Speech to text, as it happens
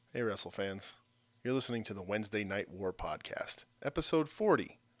Hey, Wrestle fans. You're listening to the Wednesday Night War Podcast, Episode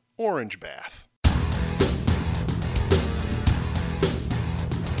 40, Orange Bath.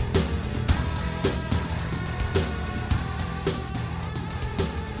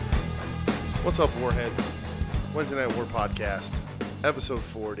 What's up, Warheads? Wednesday Night War Podcast, Episode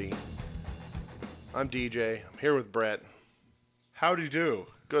 40. I'm DJ. I'm here with Brett. Howdy do.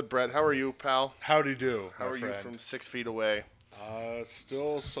 Good, Brett. How are you, pal? Howdy do. How are you from 6 feet away?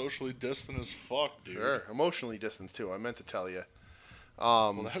 Still socially distant as fuck, dude. Sure. Emotionally distant, too. I meant to tell you.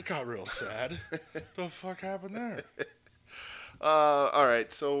 Well, that got real sad. The fuck happened there? All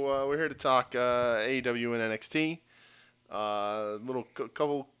right, so we're here to talk AEW and NXT.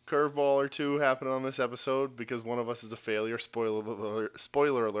 Couple curveball or two happened on this episode because one of us is a failure.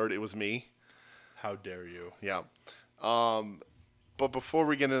 Spoiler alert, it was me. How dare you? Yeah. But before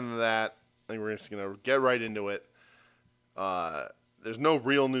we get into that, I think we're just going to get right into it. There's no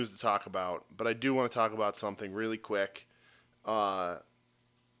real news to talk about, but I do want to talk about something really quick.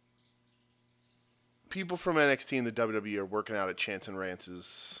 People from NXT and the WWE are working out at Chase and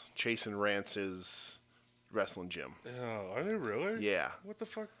Rance's wrestling gym. Oh, are they really? Yeah. What the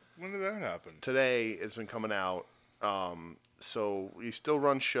fuck? When did that happen? Today it's been coming out. So he still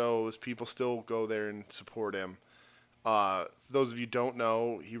runs shows. People still go there and support him. For those of you who don't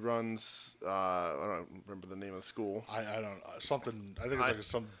know, he runs, I don't remember the name of the school. I don't something, I think it's like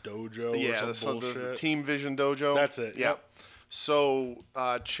some dojo or some bullshit. The Team Vision Dojo. That's it, yep. So,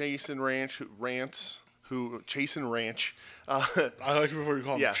 Chase and Ranch, I like it before you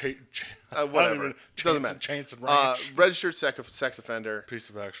call him whatever. Doesn't matter. Chance and Ranch. Registered sex offender. Piece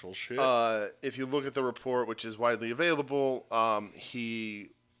of actual shit. If you look at the report, which is widely available,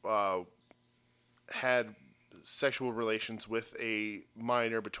 he had sexual relations with a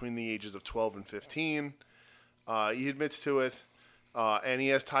minor between the ages of 12 and 15. He admits to it, and he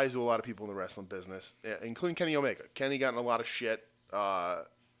has ties to a lot of people in the wrestling business, including Kenny Omega. Kenny got in a lot of shit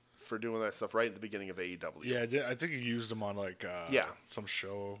for doing that stuff right at the beginning of AEW. Yeah, I think he used him on some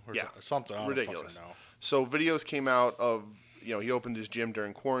show or something. I don't ridiculous. fucking know. So videos came out of, he opened his gym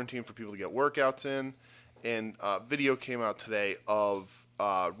during quarantine for people to get workouts in, and video came out today of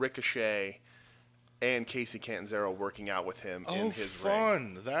Ricochet and Casey Catanzaro working out with him in his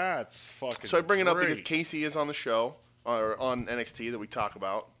ring. That's fucking So I bring it up great. because Casey is on the show, or on NXT that we talk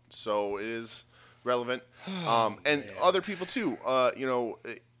about, so it is relevant. And other people too.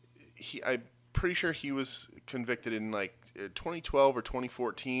 I'm pretty sure he was convicted in 2012 or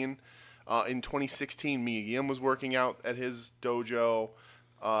 2014. In 2016, Mia Yim was working out at his dojo,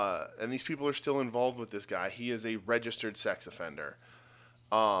 and these people are still involved with this guy. He is a registered sex offender.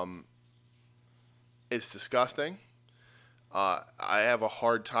 It's disgusting. I have a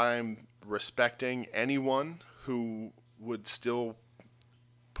hard time respecting anyone who would still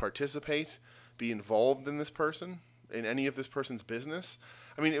participate, be involved in in any of this person's business.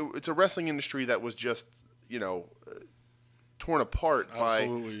 I mean, it's a wrestling industry that was just, torn apart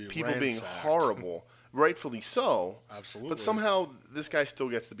Absolutely by people being ransacked. horrible, rightfully so. Absolutely. But somehow this guy still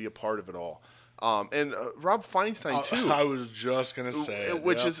gets to be a part of it all. And Rob Feinstein, too. I was just going to say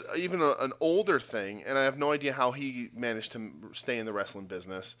which is even an older thing, and I have no idea how he managed to stay in the wrestling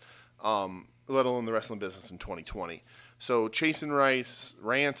business, let alone the wrestling business in 2020. So Chase and Rance,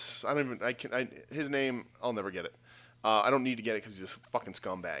 his name, I'll never get it. I don't need to get it because he's a fucking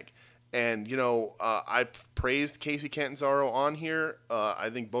scumbag. And, I praised Casey Catanzaro on here. I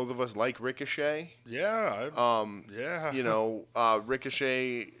think both of us like Ricochet. Yeah.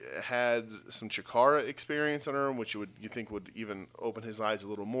 Ricochet had some Chikara experience on him, which you think would even open his eyes a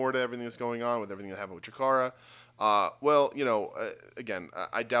little more to everything that's going on with everything that happened with Chikara. Again,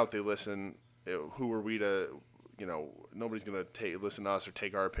 I doubt they listen. Who are we to, nobody's going to listen to us or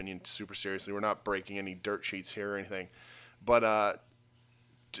take our opinion super seriously. We're not breaking any dirt sheets here or anything. But,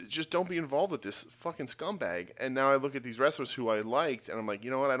 just don't be involved with this fucking scumbag. And now I look at these wrestlers who I liked, and I'm like,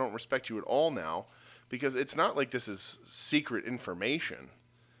 you know what? I don't respect you at all now, because it's not like this is secret information.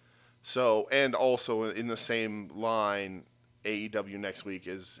 So, and also in the same line, AEW next week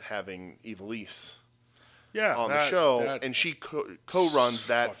is having Ivelisse on the show, and she co-runs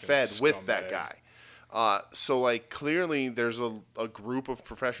that Fed with that guy. So, clearly there's a group of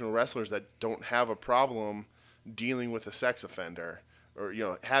professional wrestlers that don't have a problem dealing with a sex offender, or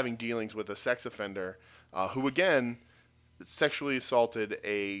having dealings with a sex offender who, again, sexually assaulted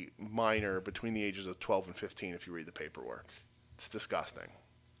a minor between the ages of 12 and 15, if you read the paperwork. It's disgusting.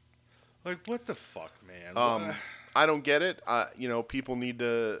 What the fuck, man? I don't get it. People need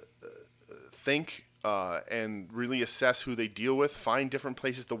to think and really assess who they deal with, find different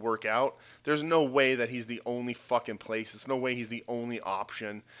places to work out. There's no way that he's the only fucking place. There's no way he's the only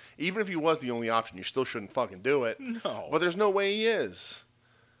option. Even if he was the only option, you still shouldn't fucking do it. No. But there's no way he is.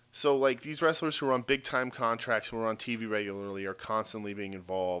 So, like, these wrestlers who are on big-time contracts, who are on TV regularly, are constantly being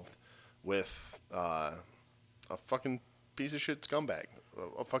involved with a fucking piece of shit scumbag,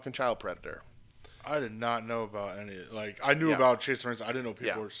 a fucking child predator. I did not know about any. Like, I knew about Chase Reigns. I didn't know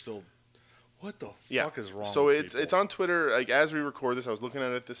people were still. What the fuck is wrong? So with it's on Twitter. Like, as we record this, I was looking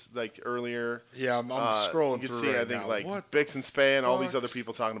at it earlier. Yeah, I'm scrolling you can through see, right I think, now. like What Bix and Span, all these other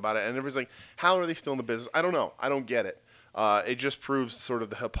people talking about it, and everybody's like, "How are they still in the business?" I don't know. I don't get it. It just proves sort of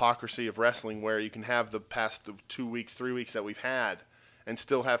the hypocrisy of wrestling, where you can have the past 2 weeks, 3 weeks that we've had, and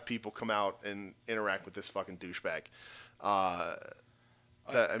still have people come out and interact with this fucking douchebag.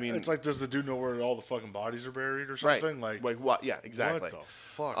 I mean, it's like, does the dude know where all the fucking bodies are buried or something? Right. Like what? Yeah, exactly. What the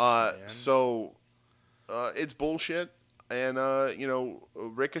fuck, man? So, it's bullshit, and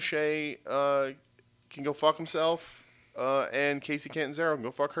Ricochet can go fuck himself, and Casey Catanzaro can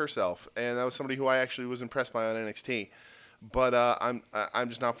go fuck herself, and that was somebody who I actually was impressed by on NXT, but I'm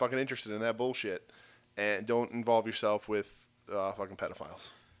just not fucking interested in that bullshit, and don't involve yourself with fucking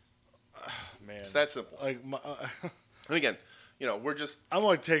pedophiles. Man, it's that simple. Like, and again, we're just. I'm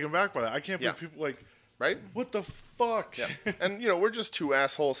like taken back by that. I can't believe people like. Right? What the fuck? Yeah. And we're just two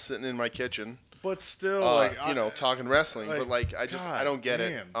assholes sitting in my kitchen. But still, talking wrestling. But I don't get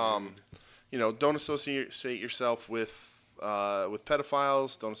it. Don't associate yourself with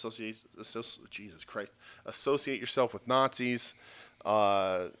pedophiles. Don't associate yourself with Nazis.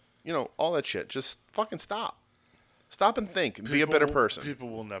 All that shit. Just fucking stop. Stop and think and be a better person. People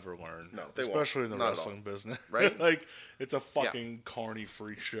will never learn. No, they especially won't. in the wrestling business. Right? Like, it's a fucking carny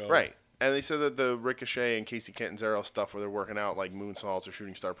freak show. Right. And they said that the Ricochet and Casey Catanzaro stuff where they're working out like moonsaults or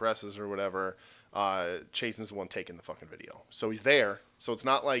shooting star presses or whatever, Chasen's the one taking the fucking video. So he's there. So it's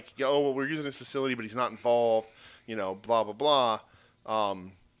not like, we're using his facility, but he's not involved, blah, blah, blah.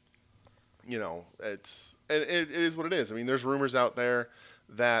 It is what it is. I mean, there's rumors out there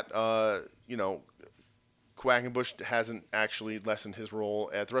that, Quackenbush hasn't actually lessened his role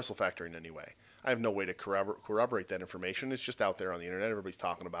at the Wrestle Factory in any way. I have no way to corroborate that information. It's just out there on the internet. Everybody's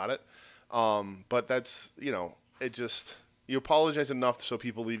talking about it. But that's, it just, you apologize enough so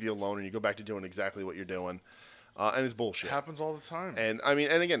people leave you alone and you go back to doing exactly what you're doing. And it's bullshit. It happens all the time. And I mean,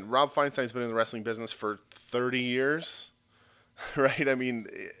 and again, Rob Feinstein's been in the wrestling business for 30 years, right? I mean,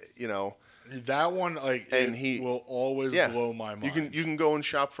 that one, and he will always blow my mind. You can go and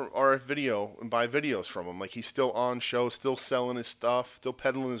shop from RF Video and buy videos from him. Like, he's still on show, still selling his stuff, still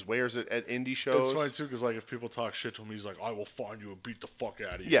peddling his wares at indie shows. It's funny too, because if people talk shit to him, he's like, "I will find you and beat the fuck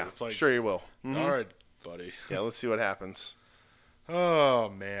out of you." Yeah, it's like, sure you will. Mm-hmm. All right, buddy. Yeah, let's see what happens. Oh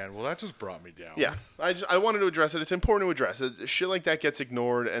man, well that just brought me down. Yeah, I wanted to address it. It's important to address it. Shit like that gets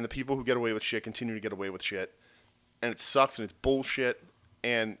ignored, and the people who get away with shit continue to get away with shit, and it sucks and it's bullshit.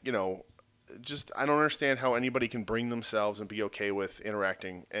 And I don't understand how anybody can bring themselves and be okay with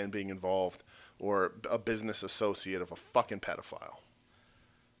interacting and being involved or a business associate of a fucking pedophile.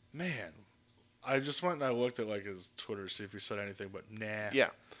 Man, I just went and I looked at his Twitter to see if he said anything, but nah. Yeah.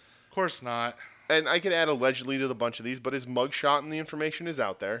 Of course not. And I could add allegedly to the bunch of these, but his mugshot and the information is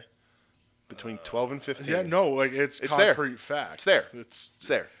out there. Between 12 and 15. Yeah, no, it's concrete there. fact. It's there. It's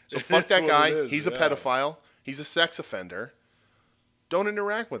there. So fuck that guy. He's a pedophile. He's a sex offender. Don't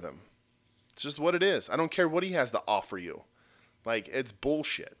interact with him. It's just what it is. I don't care what he has to offer you. It's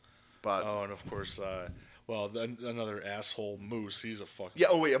bullshit. But and of course, another asshole Moose. He's a fucking. Yeah.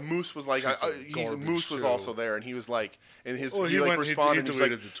 Oh wait, a Moose was like. Moose was also there, and he was like, in his he responded. He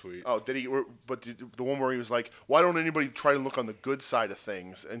deleted the tweet. Oh, did he? But the one where he was like, why don't anybody try to look on the good side of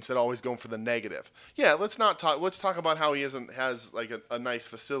things instead of always going for the negative? Yeah. Let's not talk. Let's talk about how he has a nice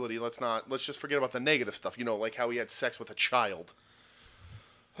facility. Let's just forget about the negative stuff. Like how he had sex with a child.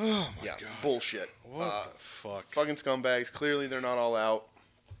 Oh my God. Bullshit. What the fuck? Fucking scumbags. Clearly they're not all out.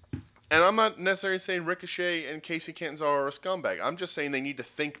 And I'm not necessarily saying Ricochet and Casey Catanzaro are a scumbag. I'm just saying they need to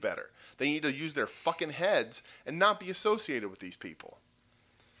think better. They need to use their fucking heads and not be associated with these people.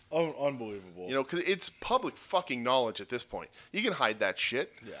 Oh, unbelievable. Because it's public fucking knowledge at this point. You can hide that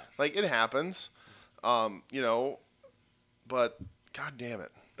shit. Yeah. It happens. But God damn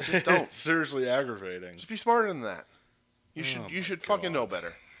it. Just don't. It's seriously aggravating. Just be smarter than that. You should fucking know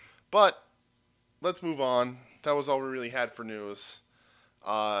better. But let's move on. That was all we really had for news.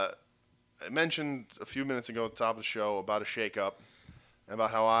 I mentioned a few minutes ago at the top of the show about a shakeup,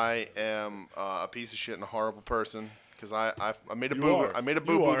 about how I am a piece of shit and a horrible person because I made a boo. I made a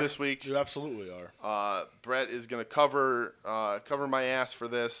boo-boo this week. You absolutely are. Brett is gonna cover my ass for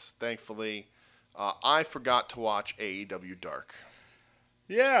this. Thankfully, I forgot to watch AEW Dark.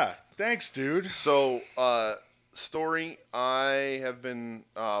 Yeah, thanks, dude. So, story, I have been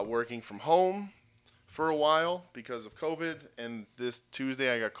working from home for a while because of COVID, and this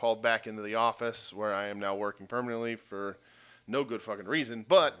Tuesday I got called back into the office where I am now working permanently for no good fucking reason.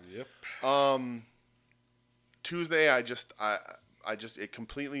 But Tuesday I just it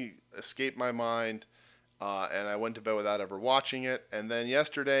completely escaped my mind, and I went to bed without ever watching it. And then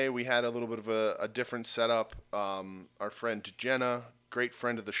yesterday we had a little bit of a different setup. Our friend Jenna, great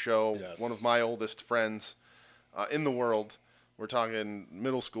friend of the show, one of my oldest friends in the world. We're talking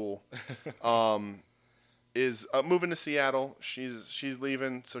middle school. Is moving to Seattle. She's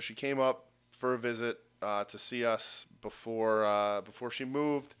leaving, so she came up for a visit to see us before she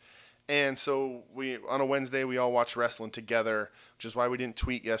moved. And so on a Wednesday we all watched wrestling together, which is why we didn't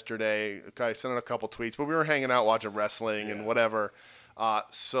tweet yesterday. I sent out a couple tweets, but we were hanging out watching wrestling and whatever.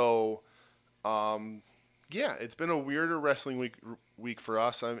 It's been a weirder wrestling week for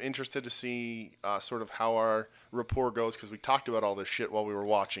us. I'm interested to see sort of how our rapport goes because we talked about all this shit while we were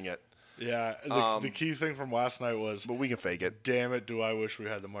watching it. Yeah, the key thing from last night was... But we can fake it. Damn it, do I wish we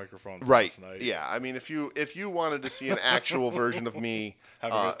had the microphones last night. Yeah, I mean, if you wanted to see an actual version of me...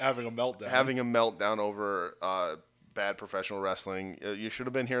 having a meltdown. Having a meltdown over bad professional wrestling, you should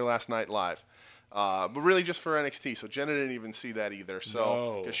have been here last night live. But really just for NXT, so Jenna didn't even see that either.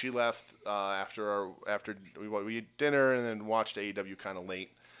 So because she left after we ate dinner and then watched AEW kind of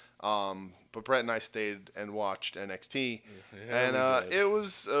late. But Brett and I stayed and watched NXT, and it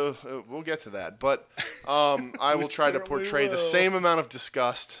was. We'll get to that, but I will try to portray the same amount of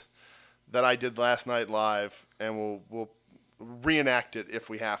disgust that I did last night live, and we'll reenact it if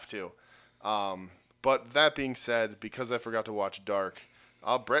we have to. But that being said, because I forgot to watch Dark,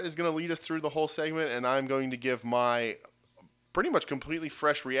 Brett is going to lead us through the whole segment, and I'm going to give my pretty much completely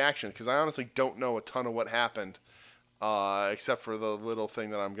fresh reaction because I honestly don't know a ton of what happened. Except for the little thing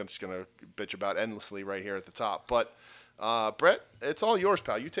that I'm just going to bitch about endlessly right here at the top. But, Brett, it's all yours,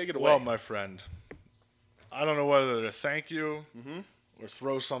 pal. You take it away. Well, my friend, I don't know whether to thank you or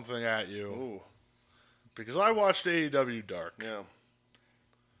throw something at you. Ooh. Because I watched AEW Dark. Yeah.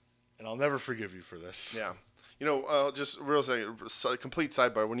 And I'll never forgive you for this. Yeah. You know, just real second, complete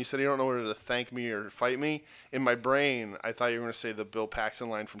sidebar. When you said you don't know whether to thank me or fight me, in my brain, I thought you were going to say the Bill Paxton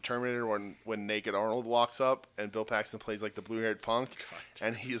line from Terminator when Naked Arnold walks up and Bill Paxton plays like the blue-haired punk.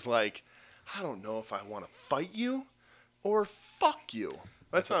 And he's like, I don't know if I want to fight you or fuck you.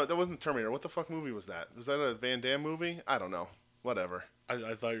 That wasn't Terminator. What the fuck movie was that? Was that a Van Damme movie? I don't know. Whatever.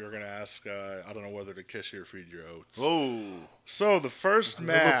 I thought you were going to ask, I don't know whether to kiss you or feed your oats. Oh. So the first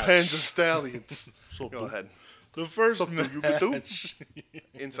match. Little Pans of Stallions. Go ahead. The first match.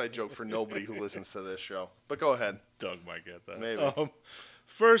 Inside joke for nobody who listens to this show. But go ahead. Doug might get that. Maybe.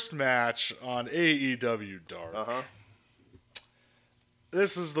 First match on AEW Dark. Uh-huh.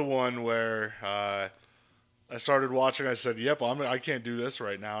 This is the one where I started watching. I said, yep, I can't do this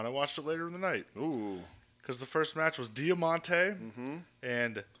right now. And I watched it later in the night. Ooh. Because the first match was Diamante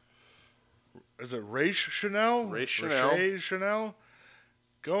and... Is it Ray Chanel? Ray Chanel.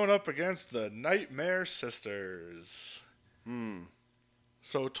 Going up against the Nightmare Sisters.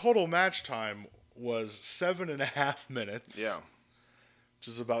 So total match time was 7.5 minutes. Yeah. Which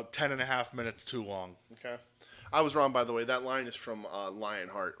is about 10.5 minutes too long. Okay. I was wrong, by the way. That line is from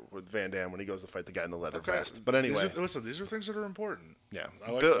Lionheart with Van Damme when he goes to fight the guy in the leather vest. But anyway. These are things that are important. Yeah.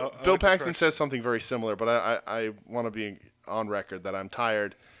 Bill Paxton says something very similar, but I want to be on record that I'm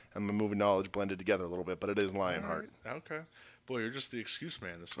tired and my movie knowledge blended together a little bit, but it is Lionheart. Right. Okay. Boy, you're just the excuse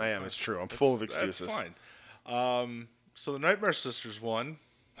man this week. I am. It's true. I'm full of excuses. That's fine. So the Nightmare Sisters won.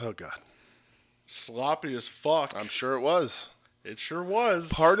 Oh, God. Sloppy as fuck. I'm sure it was. It sure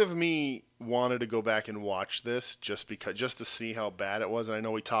was. Part of me wanted to go back and watch this just to see how bad it was. And I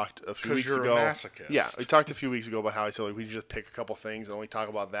know we talked a few weeks ago. Because you're a masochist. Yeah, we talked a few weeks ago about how I said we just pick a couple things and only talk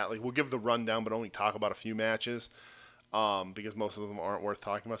about that. Like we'll give the rundown, but only talk about a few matches. Because most of them aren't worth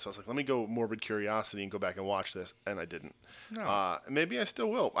talking about. So I was like, let me go morbid curiosity and go back and watch this, and I didn't. No. Maybe I still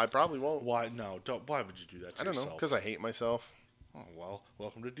will. I probably won't. Why? No, don't. Why would you do that to yourself? I don't know, because I hate myself. Oh, well,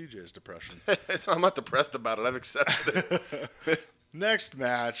 welcome to DJ's depression. I'm not depressed about it. I've accepted it. Next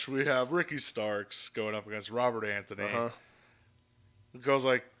match, we have Ricky Starks going up against Robert Anthony. It goes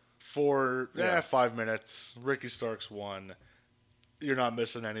like 5 minutes. Ricky Starks won. You're not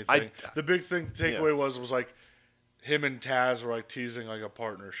missing anything. The big takeaway was like, him and Taz were like teasing like a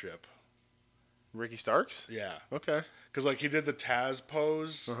partnership. Ricky Starks? Yeah. Okay. Because like he did the Taz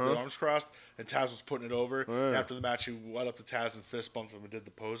pose, the arms crossed, and Taz was putting it over. And after the match, he went up to Taz and fist bumped him and did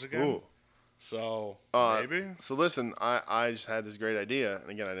the pose again. Ooh. So maybe. So listen, I just had this great idea, and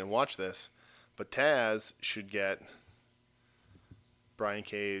again, I didn't watch this, But Taz should get Brian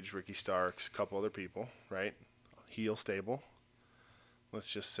Cage, Ricky Starks, a couple other people, right? Heel stable.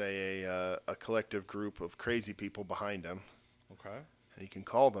 Let's just say a collective group of crazy people behind him. Okay. And you can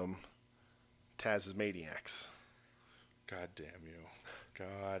call them Taz's Maniacs. God damn you.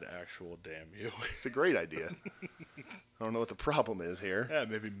 God actual damn you. It's a great idea. I don't know what the problem is here. Yeah,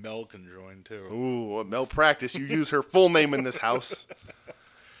 maybe Mel can join too. Ooh, malpractice. You use her full name in this house.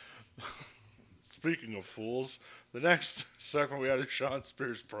 Speaking of fools, the next segment we had a Sean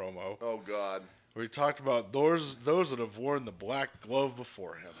Spears promo. Oh, God. We talked about those that have worn the black glove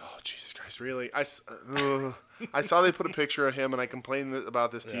before him. Oh, Jesus Christ, really? I saw they put a picture of him, and I complained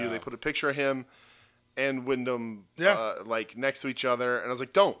about this to you. They put a picture of him and Wyndham like next to each other, and I was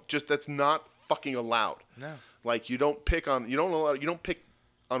like, that's not fucking allowed. No. Like, you don't pick on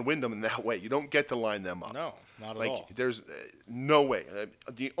Wyndham in that way. You don't get to line them up. No, not at like, all. There's no way.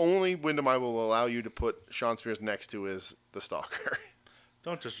 The only Wyndham I will allow you to put Sean Spears next to is the Stalker.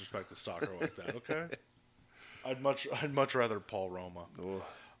 Don't disrespect the Stalker like that, okay? I'd much rather Paul Roma.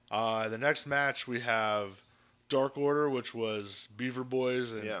 The next match we have Dark Order, which was Beaver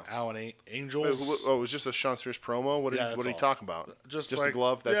Boys and Alan Angels. It was just a Sean Spears promo? What did he talk about? Just like, the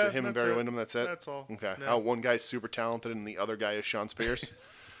glove? That's it? Him and Barry Windham, that's it? That's all. Okay. Yeah. How one guy's super talented and the other guy is Sean Spears?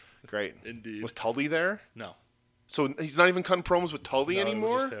 Great. Indeed. Was Tully there? No. So he's not even cutting promos with Tully anymore?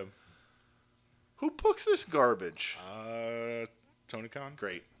 It was just him. Who books this garbage? Tony Khan.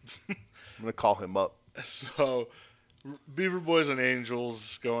 Great. I'm going to call him up. So, Beaver Boys and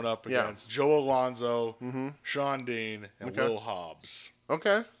Angels going up against Joe Alonzo, Sean Dean, and Will Hobbs.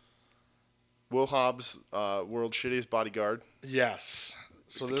 Okay. Will Hobbs, world's shittiest bodyguard. Yes.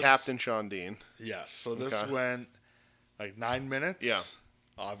 So the captain, Sean Dean. Yes. So this went like 9 minutes. Yeah.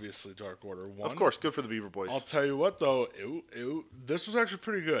 Obviously, Dark Order won. Of course, good for the Beaver Boys. I'll tell you what, though, this was actually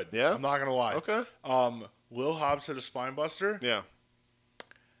pretty good. Yeah? I'm not going to lie. Okay. Will Hobbs hit a spine buster. Yeah.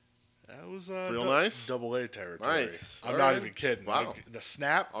 That was real nice. Double A territory. Nice. I'm not even kidding. Wow. Like, the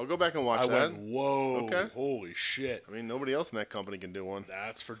snap. I'll go back and watch I that. went, whoa. Okay. Holy shit. I mean, nobody else in that company can do one.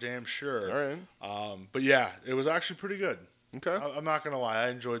 That's for damn sure. All right. But yeah, it was actually pretty good. Okay. I'm not going to lie. I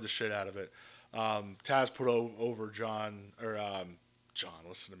enjoyed the shit out of it. Taz put over John,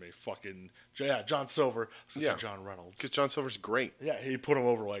 listen to me. John Silver. I was gonna say John Reynolds. Because John Silver's great. Yeah, he put him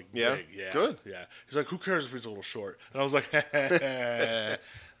over like big. Yeah. Good. Yeah. He's like, who cares if he's a little short? And I was like,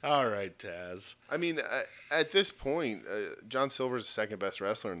 all right, Taz. I mean, at this point, John Silver's the second best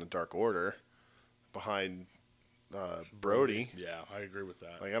wrestler in the Dark Order, behind Brody. Yeah, I agree with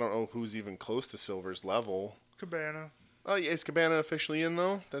that. Like, I don't know who's even close to Silver's level. Cabana. Oh, yeah, is Cabana officially in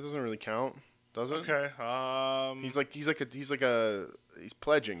though? That doesn't really count, does it? Okay. He's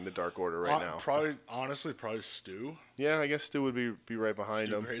pledging the Dark Order right now. Probably Stu. Yeah, I guess Stu would be right behind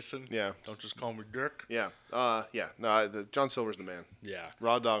Stu him. Grayson. Yeah. Don't just call me Dirk. Yeah. No, John Silver's the man. Yeah.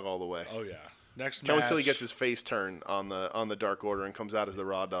 Raw dog all the way. Oh yeah. Next Can't match. wait till he gets his face turned on the Dark Order and comes out as the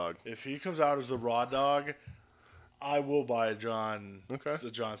Raw dog. If he comes out as the Raw dog, I will buy a John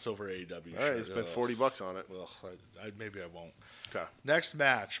Silver AEW All right, shirt. he spent $40 on it. Well, maybe I won't. Okay. Next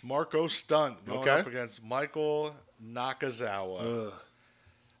match, Marco Stunt going up against Michael Nakazawa.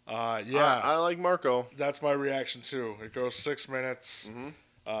 I like Marco. That's my reaction too. It goes 6 minutes.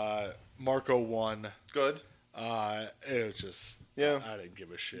 Marco won. Good. It was just I didn't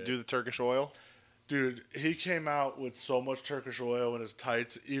give a shit. Do the Turkish oil. Dude, he came out with so much Turkish oil in his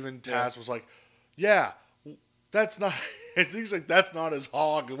tights. Even Taz was like, "Yeah, that's not." He's like, "That's not his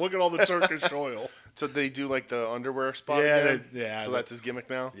hog. Look at all the Turkish oil." So they do like the underwear spot Yeah, again? So that's his gimmick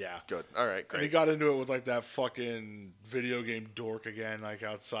now? Yeah. Good. All right, great. And he got into it with like that fucking video game dork again, like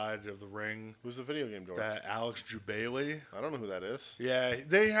outside of the ring. Who's the video game dork? That Alex Jubaili. I don't know who that is. Yeah,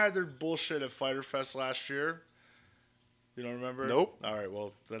 they had their bullshit at Fyter Fest last year. You don't remember? Nope. All right,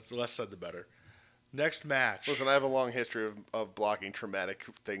 well, that's the less said the better. Next match. Listen, I have a long history of blocking traumatic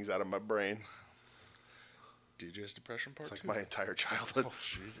things out of my brain. DJ's Depression Part 2? It's like my entire childhood. Oh,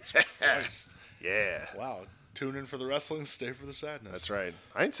 Jesus Christ. Yeah. Wow. Tune in for the wrestling, stay for the sadness. That's right.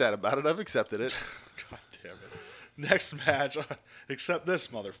 I ain't sad about it. I've accepted it. God damn it. Next match, accept this,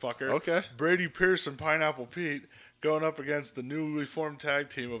 motherfucker. Okay. Brady Pierce and Pineapple Pete going up against the newly formed tag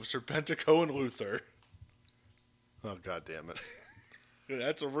team of Serpentico and Luther. Oh, God damn it.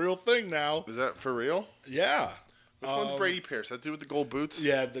 That's a real thing now. Is that for real? Yeah. Which one's Brady Pierce? That dude with the gold boots?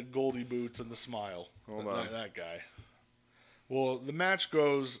 Yeah, the Goldie boots and the smile. Hold on. That guy. Well, the match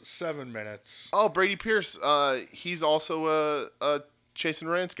goes 7 minutes. Oh, Brady Pierce. He's also a Chase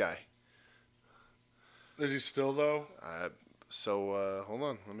and Rance guy. Is he still, though? Hold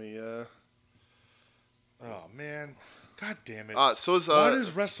on. Let me... Oh, man. God damn it. Why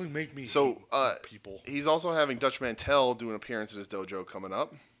does wrestling make me hate people? He's also having Dutch Mantel do an appearance in his dojo coming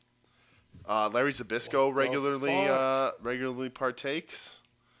up. Larry Zbyszko regularly partakes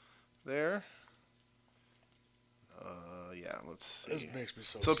there. Yeah, let's see. This makes me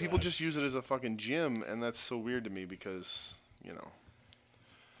so So sad. people just use it as a fucking gym, and that's so weird to me because,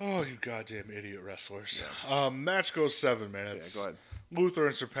 Oh, you goddamn idiot wrestlers. Yeah. Match goes 7 minutes. Yeah, go ahead. Luther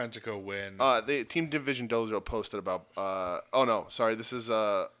and Serpentico win. The Team Division Dojo posted about. This is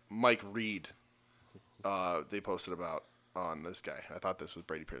Mike Reed. They posted about on this guy. I thought this was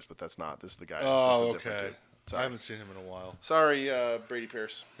Brady Pierce, but that's not. This is the guy. Oh, this is okay. I haven't seen him in a while. Sorry, Brady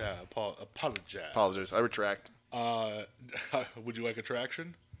Pierce. Yeah, apologize. Apologies. I retract. Would you like a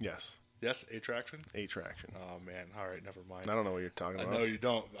traction? Yes. Yes, a traction? A traction. Oh, man. All right, never mind. I don't know what you're talking about. I know you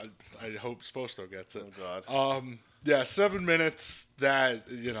don't. I hope Sposto gets it. Oh, God. Yeah, 7 minutes that,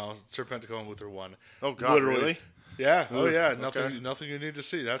 Serpentico and Luther won. Oh, God, really? Yeah. Oh, yeah. Okay. Nothing you need to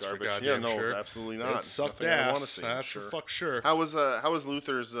see. That's Garbage. for goddamn sure. Absolutely not. It sucked Nothing I wanna ass. see, That's sure. for fuck sure. How was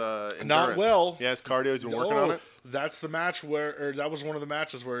Luther's endurance? Not well. Yeah, his cardio. He's been working on it. That's the match that was one of the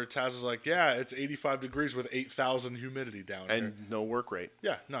matches where Taz was like, yeah, it's 85 degrees with 8,000 humidity down here. And no work rate.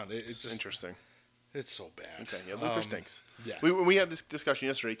 Yeah, no, it's just interesting. It's so bad. Okay, yeah, Luther stinks. Yeah. We had this discussion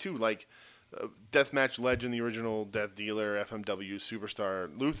yesterday, too, like Deathmatch legend, the original Death Dealer, FMW superstar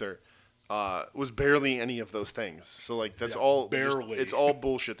Luther, was barely any of those things. So, like, that's all... Barely. It's all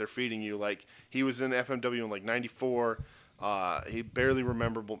bullshit they're feeding you. Like, he was in FMW in, like, 94. He barely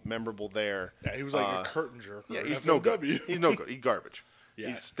memorable there. Yeah, he was like a curtain jerker. Yeah, he's FMW. no good. He's no good. He's garbage. Yeah.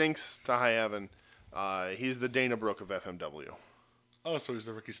 He stinks to high heaven. He's the Dana Brooke of FMW. Oh, so he's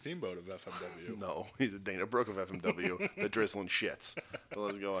the Ricky Steamboat of FMW. No, he's the Dana Brooke of FMW, the drizzling shits. So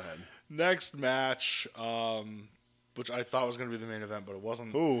let's go ahead. Next match, which I thought was going to be the main event, but it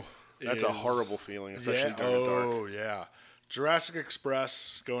wasn't. Ooh, that's a horrible feeling, especially during the dark. Oh, yeah. Jurassic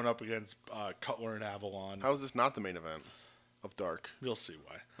Express going up against Cutler and Avalon. How is this not the main event of Dark? You'll see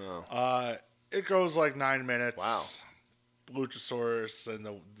why. Oh. It goes like 9 minutes. Wow. Luchasaurus and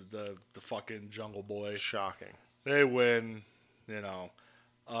the fucking Jungle Boy. Shocking. They win. I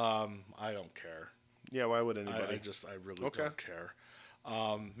don't care. Yeah, why would anybody? I really don't care.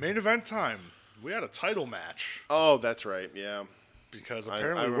 Main event time. We had a title match. Oh, that's right. Yeah. Because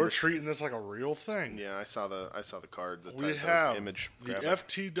apparently we're treating this like a real thing. Yeah, I saw the card. We have image the graphic.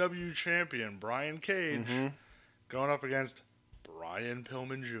 FTW champion Brian Cage going up against Brian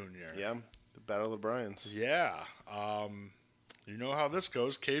Pillman Jr. Yeah, the Battle of the Bryans. Yeah. You know how this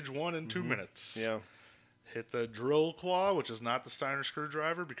goes. Cage won in 2 minutes. Yeah. Hit the drill claw, which is not the Steiner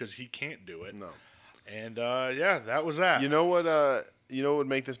screwdriver because he can't do it. No. And that was that. You know what would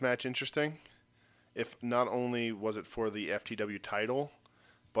make this match interesting? If not only was it for the FTW title,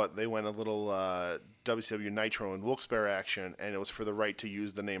 but they went a little WCW Nitro and Wilkes-Barre action, and it was for the right to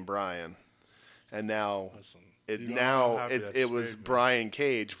use the name Brian. And now it was Brian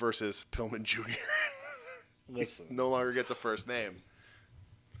Cage versus Pillman Jr. Listen, no longer gets a first name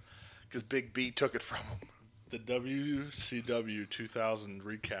because Big B took it from him. The WCW 2000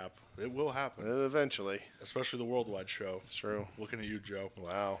 recap, it will happen. Eventually. Especially the worldwide show. It's true. Looking at you, Joe.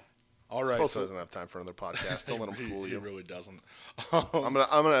 Wow. All right. Sposo doesn't have time for another podcast. Don't let him fool you. He really doesn't. I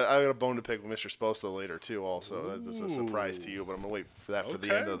got a bone to pick with Mr. Sposo later too. Also, that's a surprise to you, but I'm gonna wait for that for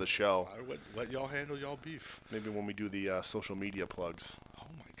the end of the show. I would let y'all handle y'all beef. Maybe when we do the social media plugs. Oh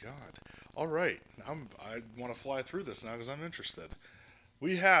my God. All right. I want to fly through this now because I'm interested.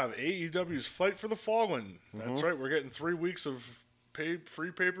 We have AEW's Fight for the Fallen. That's right. We're getting 3 weeks of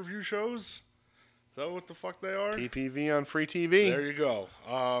free pay-per-view shows. Is that what the fuck they are? PPV on free TV. There you go.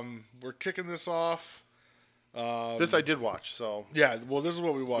 We're kicking this off. This I did watch, so... Yeah, well, this is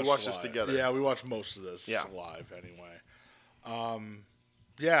what we watched. We watched live. this together. Yeah, we watched most of this live anyway.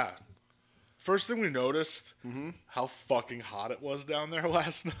 Yeah. First thing we noticed, how fucking hot it was down there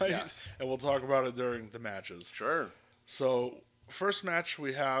last night. Yes. And we'll talk about it during the matches. Sure. So, first match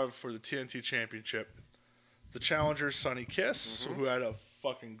we have for the TNT Championship, the challenger Sonny Kiss, who had a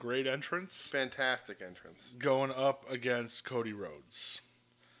fucking great entrance. Fantastic entrance. Going up against Cody Rhodes.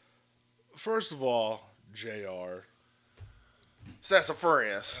 First of all, JR.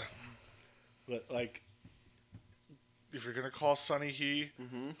 Sassafurious. Like, if you're going to call Sonny he,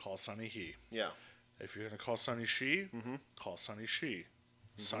 call Sonny he. Yeah. If you're going to call Sonny she, call Sonny she.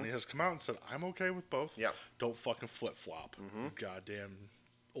 Sonny has come out and said, I'm okay with both. Yep. Don't fucking flip-flop. You goddamn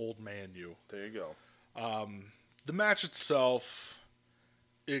old man, you. There you go. The match itself,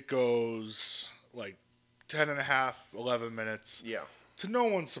 it goes like 10 and a half, 11 minutes. Yeah. To no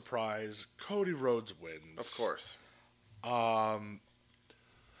one's surprise, Cody Rhodes wins. Of course.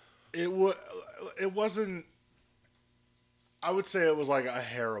 It wasn't I would say it was like a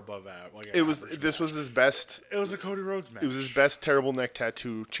hair above that. Like It was. This was his best. It was a Cody Rhodes match. It was his best terrible neck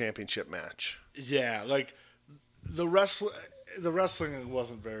tattoo championship match. Yeah, like the wrestling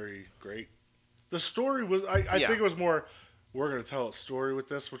wasn't very great. The story was. I think it was more. We're gonna tell a story with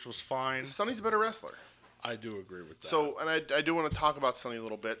this, which was fine. Sonny's a better wrestler. I do agree with that. So, and I do want to talk about Sonny a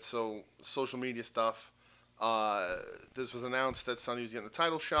little bit. So, social media stuff. This was announced that Sonny was getting the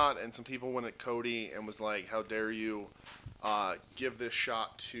title shot, and some people went at Cody and was like, "How dare you give this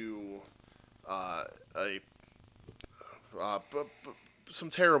shot to some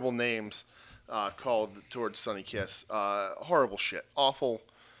terrible names called towards Sonny Kiss. Horrible shit, awful,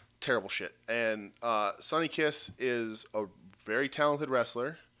 terrible shit." And Sonny Kiss is a very talented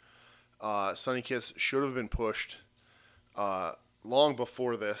wrestler. Sonny Kiss should have been pushed long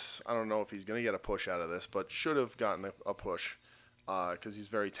before this. I don't know if he's going to get a push out of this, but should have gotten a push because he's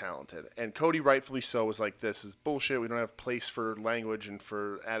very talented. And Cody, rightfully so, was like, "This is bullshit. We don't have place for language and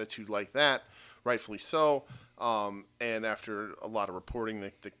for attitude like that." Rightfully so. And after a lot of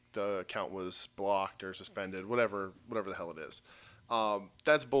reporting, the account was blocked or suspended, whatever the hell it is.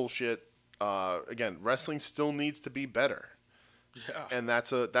 That's bullshit. Again, wrestling still needs to be better. Yeah. And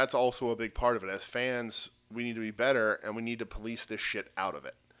that's also a big part of it. As fans, we need to be better, and we need to police this shit out of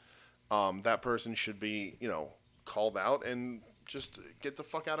it. That person should be, called out and just get the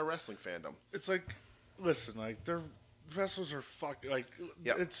fuck out of wrestling fandom. It's like, listen, like, their wrestlers are like,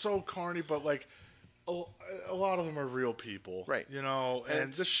 Yeah. It's so corny, but like, a lot of them are real people, Right?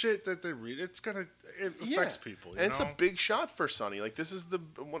 And the shit that they read, it affects people. And it's a big shot for Sonny. Like, this is the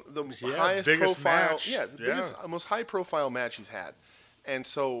Yeah, highest biggest profile, match. the biggest, most high profile match he's had. And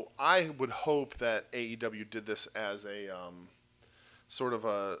so I would hope that AEW did this as a sort of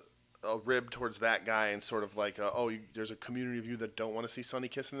a rib towards that guy, and sort of like, there's a community of you that don't want to see Sonny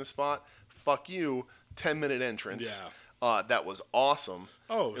Kiss in this spot. Fuck you. 10-minute entrance. Yeah. That was awesome.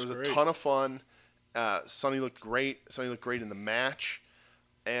 Oh, it was great. a ton of fun. Sonny looked great. Sonny looked great in the match.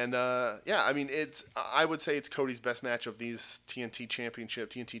 And, I mean, I would say it's Cody's best match of these TNT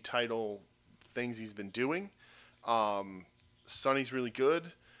Championship, TNT title things he's been doing. Sonny's really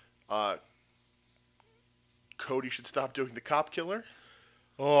good. Cody should stop doing the cop killer.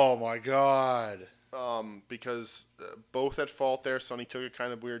 Oh, my God. Because both at fault there. Sonny took it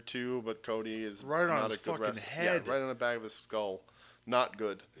kind of weird, too, but Cody is right on not his a good fucking wrestler. head. Yeah, right on the back of his skull. Not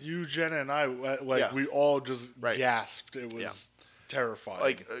good. You, Jenna, and I, Yeah. we all just Right. gasped. It was terrifying.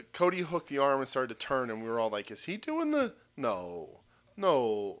 Like, Cody hooked the arm and started to turn, and we were all like, "Is he doing the no?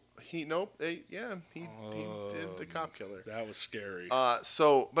 He did the cop killer." that was scary.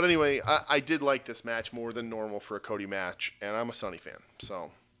 But anyway, I did like this match more than normal for a Cody match, and I'm a Sonny fan.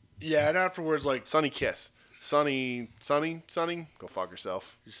 So, yeah, and afterwards, like, Sonny Kiss, Sonny, go fuck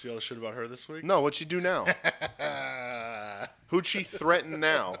yourself. you see all the shit about her this week? No, what'd she do now? Who'd she threaten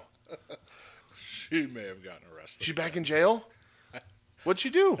now? She may have gotten arrested. Is she back in jail? What'd she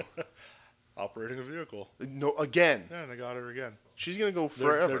do? Operating a vehicle. No, again. Yeah, and they got her again. She's gonna go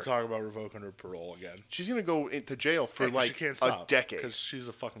forever. They're talking about revoking her parole again. She's gonna go into jail for She like can't a stop decade. because she's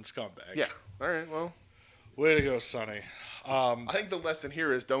a fucking scumbag. Yeah. All right. Well, Way to go, Sonny. I think the lesson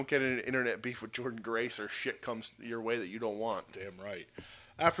here is don't get in an internet beef with Jordan Grace, or shit comes your way that you don't want. Damn right.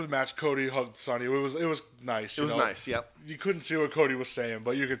 After the match, Cody hugged Sonny. It was nice. It was nice. Yep. You couldn't see what Cody was saying,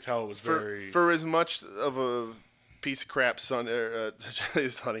 but you could tell it was very. For as much of a piece of crap, Sonny.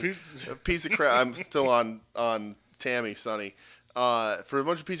 Piece of crap. I'm still on Tammy, Sonny. For as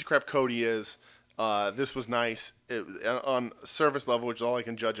much a piece of crap Cody is, this was nice. On service level, which is all I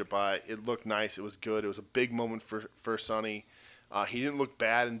can judge it by, it looked nice. It was good. It was a big moment for Sonny. He didn't look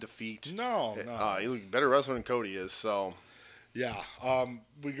bad in defeat. No. He looked better wrestler than Cody is. So, Yeah.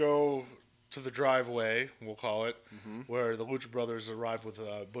 We go to the driveway, we'll call it, where the Lucha Brothers arrive with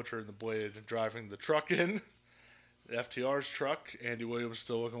Butcher and the Blade driving the truck in. FTR's truck. Andy Williams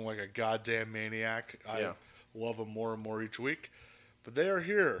still looking like a goddamn maniac. I love him more and more each week. But they are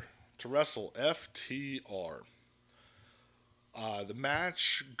here to wrestle FTR. The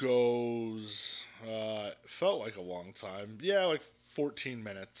match goes, felt like a long time. Yeah, like 14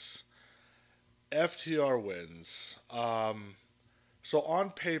 minutes. FTR wins. So on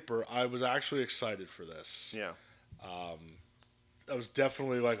paper, I was actually excited for this. yeah. I was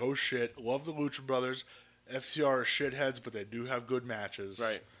definitely like, oh shit, love the Lucha Brothers. FTR are shitheads, but they do have good matches.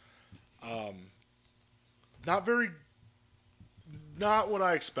 Right. Not what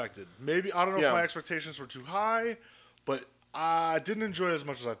I expected. Maybe, I don't know if my expectations were too high, but I didn't enjoy it as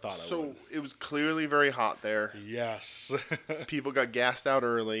much as I thought I would. So it was clearly very hot there. Yes. People got gassed out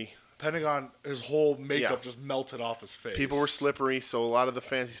early. Pentagon, his whole makeup just melted off his face. People were slippery, so a lot of the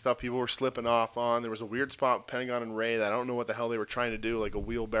fancy stuff people were slipping off on. There was a weird spot with Pentagon and Ray that I don't know what the hell they were trying to do, like a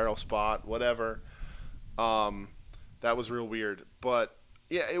wheelbarrow spot, whatever. That was real weird. But,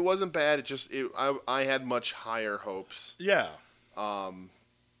 yeah, it wasn't bad. I had much higher hopes. Yeah.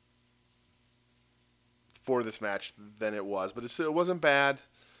 For this match than it was. But it wasn't bad.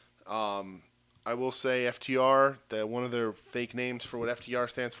 I will say FTR, one of their fake names for what FTR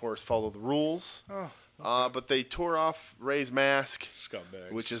stands for is Follow the Rules. Oh, okay. But they tore off Ray's mask.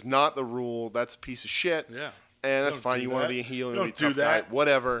 Scumbags. Which is not the rule. That's a piece of shit. Yeah. And that's fine. You want to be a heel and be a tough guy.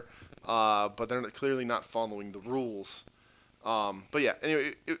 Whatever. But they're clearly not following the rules. But yeah,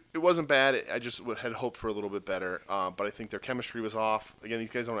 anyway, it wasn't bad. I just had hoped for a little bit better. But I think their chemistry was off. Again,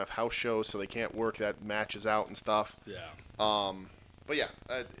 these guys don't have house shows, so they can't work that matches out and stuff. Yeah. But yeah,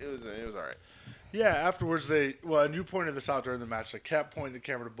 it was all right. Yeah, afterwards and you pointed this out during the match, they kept pointing the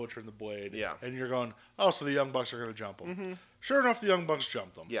camera to Butcher and the Blade. Yeah. And you're going, oh, so the Young Bucks are going to jump them. Mm-hmm. Sure enough, the Young Bucks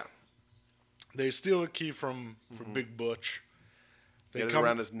jumped them. Yeah. They steal the key from Big Butch. They get it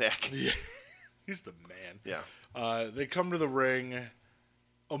around his neck. Yeah. He's the man. Yeah. They come to the ring.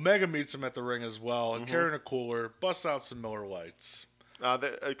 Omega meets him at the ring as well, carrying a cooler, busts out some Miller Lights.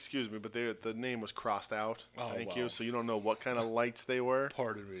 Excuse me, but the name was crossed out. Oh, Thank you. So you don't know what kind of lights they were.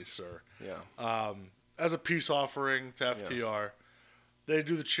 Pardon me, sir. Yeah. As a peace offering to FTR, they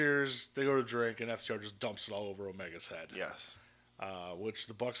do the cheers. They go to drink, and FTR just dumps it all over Omega's head. Yes. Which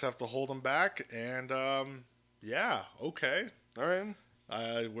the Bucks have to hold him back, and okay. All right.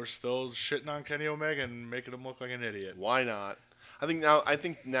 We're still shitting on Kenny Omega and making him look like an idiot. Why not? I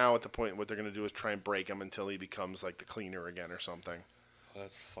think now at the point what they're gonna do is try and break him until he becomes like the cleaner again or something.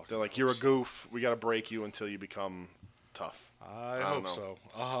 That's fucking. They're like, you're a goof. We got to break you until you become tough. I hope so.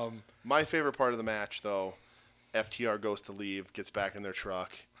 My favorite part of the match, though, FTR goes to leave, gets back in their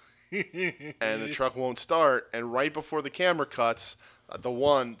truck, and the truck won't start. And right before the camera cuts, the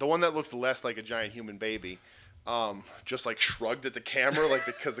one that looks less like a giant human baby, just like shrugged at the camera, like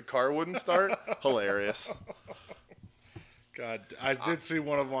because the car wouldn't start. Hilarious. God, I did see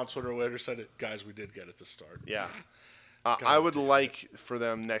one of them on Twitter later said it. Guys, we did get it to start. Yeah. I would like for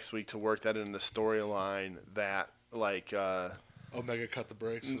them next week to work that in the storyline that, like... Omega cut the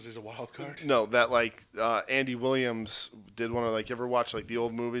brakes since he's a wild card? No, that, like, Andy Williams did one of, like, you ever watch, like, the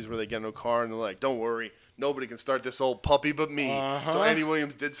old movies where they get in a car and they're like, don't worry, nobody can start this old puppy but me. So Andy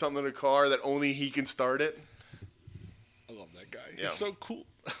Williams did something in a car that only he can start it. I love that guy. Yeah. He's so cool.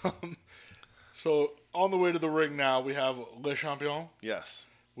 So, on the way to the ring now, we have Le Champion. Yes.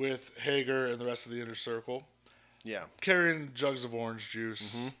 With Hager and the rest of the Inner Circle. Yeah. Carrying jugs of orange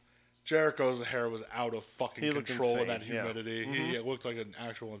juice. Jericho's hair was out of fucking control in that humidity. Yeah. He looked like an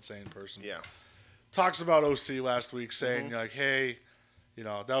actual insane person. Yeah. Talks about OC last week, saying, like, hey,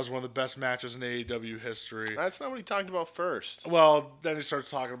 that was one of the best matches in AEW history. That's not what he talked about first. Well, then he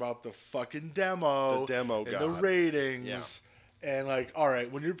starts talking about the fucking demo. The demo, and the ratings. Yeah. And, like, all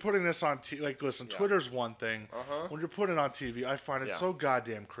right, when you're putting this on TV, like, listen, Twitter's one thing. When you're putting it on TV, I find it so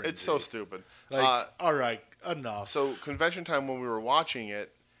goddamn cringy. It's so stupid. Like, all right, enough. So, Convention Time, when we were watching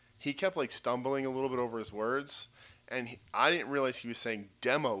it, he kept, like, stumbling a little bit over his words. And I didn't realize he was saying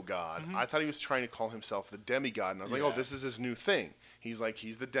demo god. I thought he was trying to call himself the demigod. And I was like, oh, this is his new thing. He's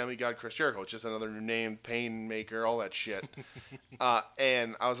the demigod Chris Jericho. It's just another new name, pain maker, all that shit.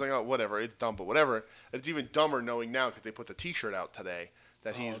 And I was like, oh, whatever. It's dumb, but whatever. It's even dumber knowing now because they put the T-shirt out today.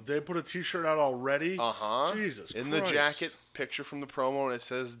 That they put a T-shirt out already? Jesus In Christ. the jacket, picture from the promo, and it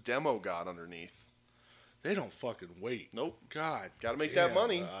says demo god underneath. They don't fucking wait. Nope. God. Got to make that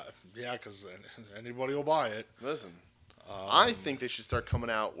money. Yeah, because anybody will buy it. Listen. I think they should start coming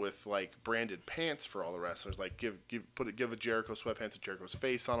out with like branded pants for all the wrestlers. Like give a Jericho sweatpants with Jericho's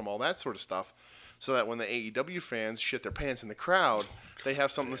face on them, all that sort of stuff, so that when the AEW fans shit their pants in the crowd, they have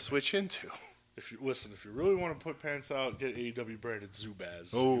something to switch into. If you really want to put pants out, get AEW branded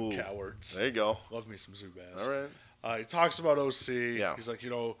Zubaz. You cowards. There you go. Love me some Zubaz. All right. He talks about OC. Yeah. He's like,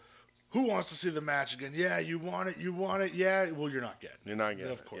 who wants to see the match again? Yeah, you want it. Yeah. Well, you're not getting it. You're not getting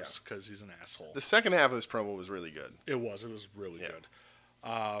it. Of course, because he's an asshole. The second half of this promo was really good. It was really good.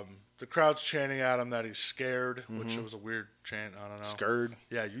 The crowd's chanting at him that he's scared, which was a weird chant. I don't know. Scared?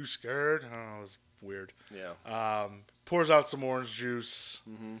 Yeah, you scared? I don't know. It was weird. Yeah. Pours out some orange juice.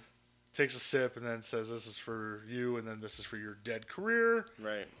 Takes a sip and then says, "This is for you," and then "This is for your dead career."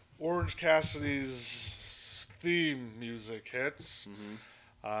 Right. Orange Cassidy's theme music hits.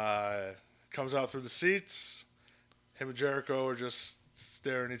 Comes out through the seats. Him and Jericho are just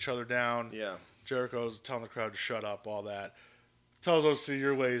staring each other down. Yeah. Jericho's telling the crowd to shut up, all that. Tells OC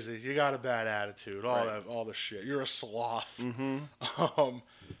you're lazy, you got a bad attitude, all the shit. You're a sloth.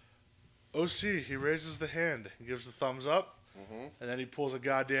 OC, he raises the hand and gives the thumbs up, and then he pulls a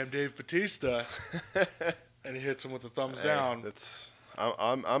goddamn Dave Bautista, and he hits him with the thumbs down.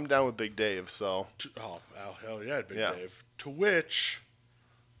 I'm down with Big Dave. So Hell yeah, Big Dave. To which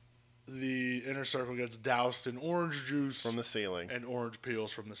the Inner Circle gets doused in orange juice from the ceiling and orange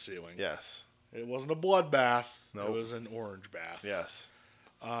peels from the ceiling. Yes. It wasn't a bloodbath. Nope. It was an orange bath. Yes.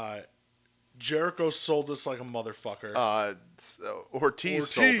 Jericho sold this like a motherfucker. Ortiz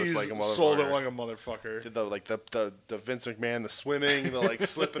sold this like a motherfucker. Sold it like a motherfucker. Did the Vince McMahon, the swimming, the like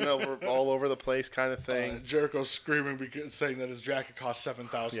slipping over all over the place kind of thing. Jericho's screaming saying that his jacket cost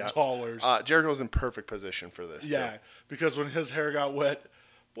 $7,000. Jericho's in perfect position for this. Yeah, because when his hair got wet,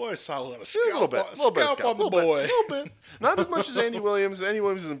 boy, I saw a little A scalp, little bit on the boy. A little bit. Not as much as Andy Williams. Andy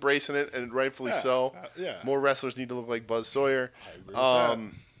Williams is embracing it, and rightfully so. Yeah. More wrestlers need to look like Buzz Sawyer. I agree with that.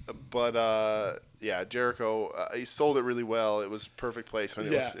 But Jericho, he sold it really well. It was perfect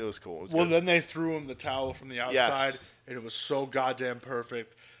placement. It was cool. It was well, good. then they threw him the towel from the outside, and it was so goddamn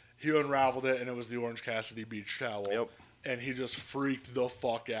perfect. He unraveled it, and it was the Orange Cassidy beach towel. Yep. And he just freaked the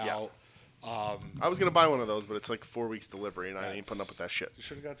fuck out. I was gonna buy one of those, but it's like 4 weeks delivery, and I ain't putting up with that shit. You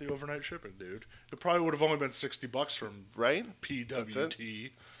should have got the overnight shipping, dude. It probably would have only been $60 from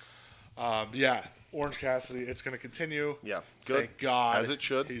PWT. Orange Cassidy. It's gonna continue. Yeah, good. Thank God, as it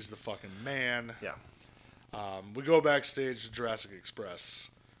should. He's the fucking man. Yeah. We go backstage to Jurassic Express.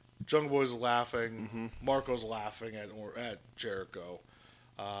 Jungle Boy's laughing. Mm-hmm. Marco's laughing at Jericho.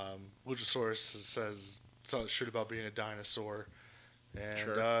 Luchasaurus says some shit about being a dinosaur. And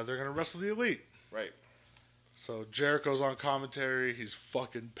they're going to wrestle the Elite. Right. So Jericho's on commentary. He's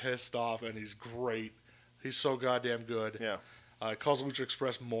fucking pissed off, and he's great. He's so goddamn good. Yeah. He calls Lucha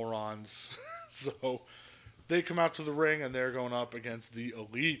Express morons. So they come out to the ring, and they're going up against the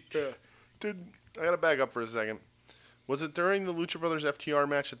Elite. I gotta back up for a second. Was it during the Lucha Brothers FTR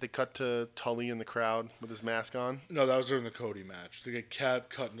match that they cut to Tully in the crowd with his mask on? No, that was during the Cody match. They kept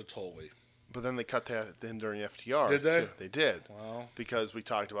cutting to Tully. But then they cut to him during FTR. Did they? Too. They did. Wow. Because we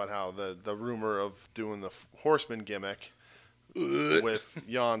talked about how the rumor of doing the Horseman gimmick with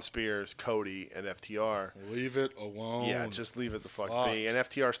Jan Spears, Cody, and FTR. Leave it alone. Yeah, just leave it the fuck be. And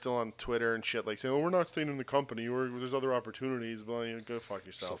FTR still on Twitter and shit like saying, "Oh, we're not staying in the company. There's other opportunities." Well, go fuck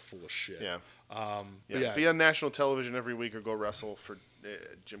yourself. So full of shit. Yeah. Be on national television every week or go wrestle for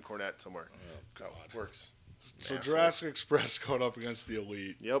Jim Cornette somewhere. Oh, God. That works. So Jurassic Express going up against the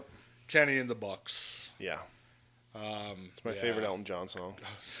Elite. Yep. Kenny and the Bucks. Yeah. It's my favorite Elton John song.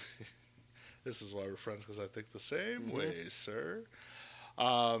 This is why we're friends, because I think the same way, sir.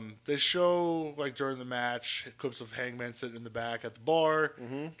 They show, like, during the match, clips of Hangman sitting in the back at the bar,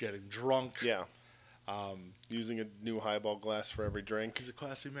 getting drunk. Yeah. Using a new highball glass for every drink. He's a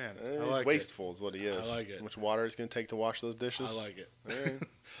classy man. He's wasteful is what he is. I like it. How much water is going to take to wash those dishes? I like it.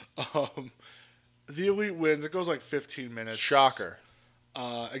 The Elite wins. It goes like 15 minutes. Shocker.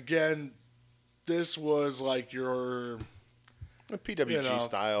 Again, this was like your... A PWG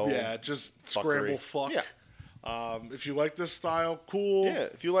style. Yeah, just fuckery. scramble fuck. Yeah. If you like this style, cool. Yeah,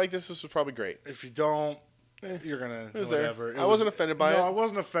 if you like this was probably great. If you don't, you're going to... It was whatever. there. I wasn't offended by it. No, I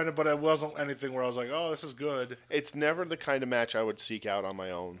wasn't offended, but it wasn't anything where I was like, oh, this is good. It's never the kind of match I would seek out on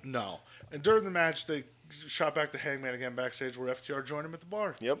my own. No. And during the match, they shot back to Hangman again backstage where FTR joined him at the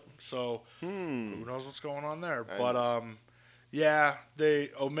bar. Yep. So, who knows what's going on there. But, yeah,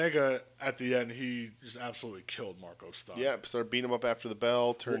 Omega, at the end, he just absolutely killed Marco Stunt. Yeah, started beating him up after the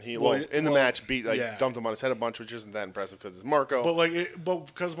bell, turned heel. Well, In the match, dumped him on his head a bunch, which isn't that impressive because it's Marco. But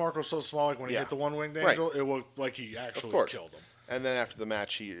because Marco's so small, like when he hit the one-winged angel, it looked like he actually killed him. And then after the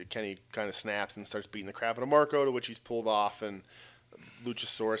match, Kenny kind of snaps and starts beating the crap out of Marco, to which he's pulled off, and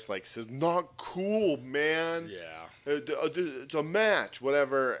Luchasaurus says, "Not cool, man. Yeah, it's a match,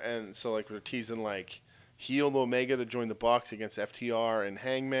 whatever." And so we're teasing heel Omega to join the Bucks against FTR and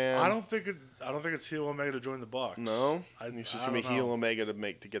Hangman. I don't think it's heel Omega to join the Bucks. No, it's just gonna be heel Omega to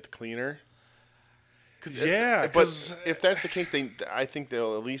get the cleaner. Because if that's the case, I think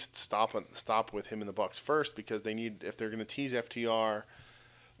they'll at least stop with him in the Bucks first, because they need, if they're gonna tease FTR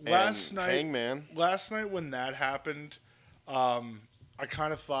and Hangman. Last night when that happened, I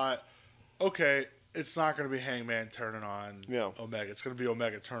kind of thought, okay, it's not going to be Hangman turning on Omega. It's going to be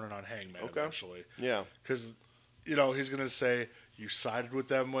Omega turning on Hangman eventually. Yeah. Because, he's going to say, you sided with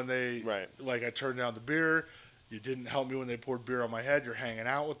them when they... Right. Like, I turned down the beer. You didn't help me when they poured beer on my head. You're hanging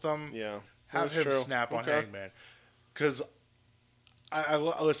out with them. Yeah. Have him snap on Hangman. Because,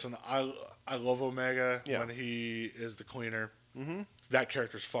 listen, I love Omega when he is the cleaner. Mm-hmm. That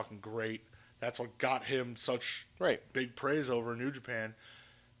character's fucking great. That's what got him such big praise over in New Japan.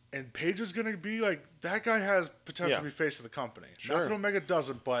 And Page is going to be that guy has potential to be face of the company. Sure. Not that Omega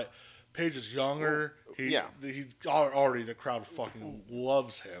doesn't, but Page is younger. Yeah. He already the crowd fucking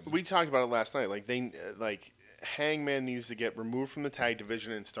loves him. We talked about it last night. Like Hangman needs to get removed from the tag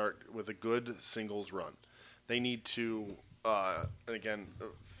division and start with a good singles run. They need to, and again,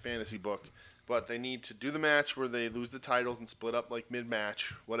 fantasy book, but they need to do the match where they lose the titles and split up like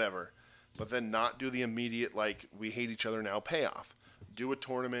mid-match, whatever. But then not do the immediate, like, we hate each other now payoff. Do a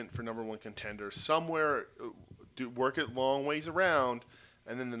tournament for number one contender somewhere, work it long ways around,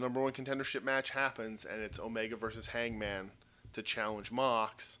 and then the number one contendership match happens, and it's Omega versus Hangman to challenge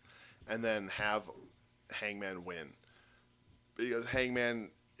Mox, and then have Hangman win. Because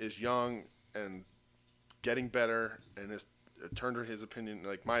Hangman is young and getting better, and has turned his opinion,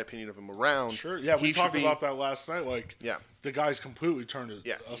 like my opinion of him around. Sure, yeah, we talked about that last night. Like, yeah, the guy's completely turned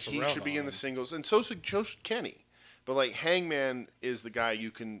us around. He should be in the singles, and so should Kenny. But like Hangman is the guy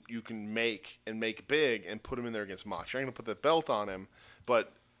you can make big and put him in there against Mox. You're not gonna put the belt on him,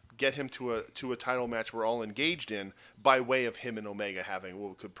 but get him to a title match we're all engaged in by way of him and Omega having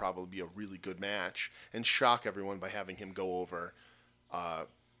what could probably be a really good match, and shock everyone by having him go over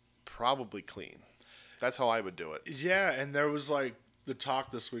probably clean. That's how I would do it. Yeah, and there was like the talk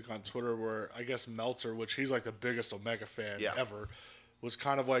this week on Twitter where I guess Meltzer, which he's like the biggest Omega fan ever, was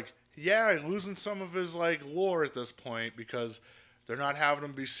kind of like, yeah, losing some of his like lore at this point because they're not having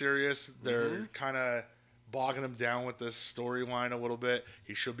him be serious. They're kind of bogging him down with this storyline a little bit.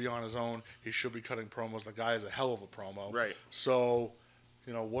 He should be on his own. He should be cutting promos. The guy is a hell of a promo. Right. So,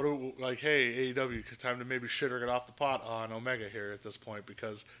 you know, hey, AEW, time to maybe shit or get off the pot on Omega here at this point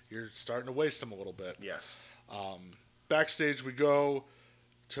because you're starting to waste him a little bit. Yes. Backstage we go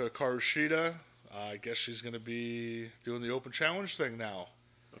to Hikaru Shida. I guess she's going to be doing the open challenge thing now.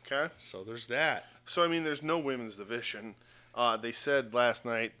 Okay. So there's that. So, I mean, there's no women's division. They said last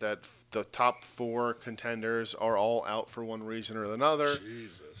night that the top 4 contenders are all out for one reason or another.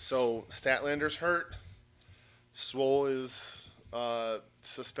 Jesus. So Statlander's hurt. Swole is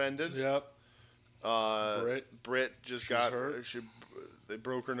suspended. Yep. Britt just She's got hurt. They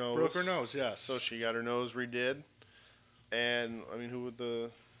broke her nose. Broke her nose, yes. So she got her nose redid. And I mean, who would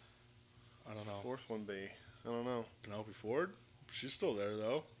the I don't know. fourth one be? I don't know. Penelope Ford? She's still there,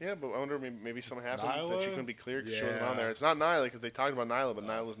 though. Yeah, but I wonder maybe something happened Nyla? that she couldn't be cleared because she wasn't Yeah. on there. It's not Nyla because they talked about Nyla, but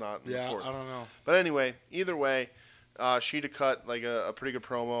Nyla's not in the fourth. I don't know. But anyway, either way, She'd cut like a pretty good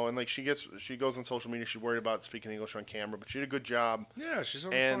promo, and like she goes on social media. She's worried about speaking English on camera, but she did a good job. Yeah, she's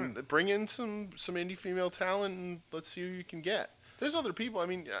and fine. Bring in some indie female talent, and let's see who you can get. There's other people. I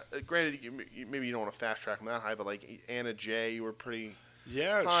mean, granted, maybe you don't want to fast track them that high, but like Anna Jay, you were pretty.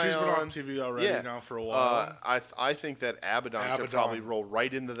 Yeah, she's been on TV already now for a while. I think that Abaddon could probably roll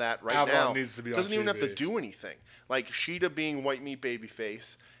right into that now. Abaddon needs to be on Doesn't even TV. have to do anything. Like Sheeta being white meat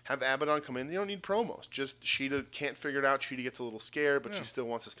babyface, have Abaddon come in. You don't need promos. Just Sheeta can't figure it out. Sheeta gets a little scared, but she still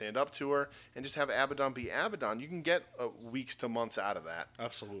wants to stand up to her, and just have Abaddon be Abaddon. You can get weeks to months out of that.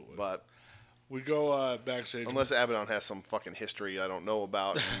 Absolutely. But we go backstage. Unless Abaddon has some fucking history I don't know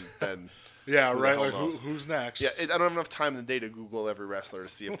about, and then. Yeah, right. Like who's next? Yeah, I don't have enough time in the day to Google every wrestler to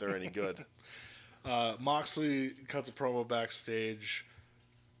see if they're any good. Moxley cuts a promo backstage.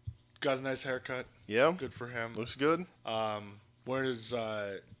 Got a nice haircut. Yeah, good for him. Looks good. Wearing his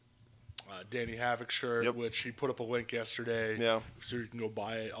Danny Havoc shirt, which he put up a link yesterday. Yeah, so you can go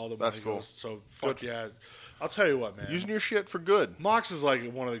buy it. All the That's money cool. goes. So fuck yeah. I'll tell you what, man. Using your shit for good. Mox is like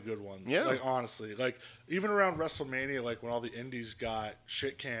one of the good ones. Yeah. Like honestly, like even around WrestleMania, like when all the indies got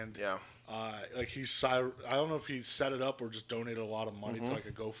shit canned. Yeah. Like I don't know if he set it up or just donated a lot of money to like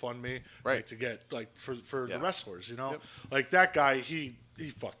a GoFundMe, right? Like, to get like for the wrestlers, you know, like that guy. He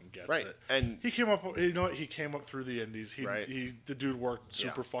fucking gets it. And he came up. You know what? He came up through the indies. The dude worked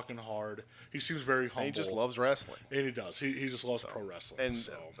super fucking hard. He seems very humble. And he just loves wrestling. And he does. He just loves pro wrestling. And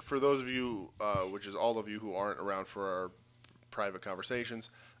for those of you, which is all of you who aren't around for our private conversations,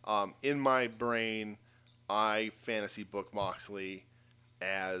 in my brain, I fantasy book Moxley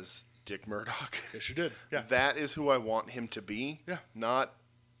as Dick Murdoch. Yes, you did. Yeah. That is who I want him to be. Yeah. Not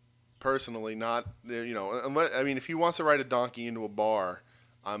personally, not, unless, I mean, if he wants to ride a donkey into a bar,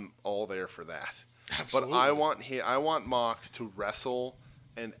 I'm all there for that. Absolutely. But I want Mox to wrestle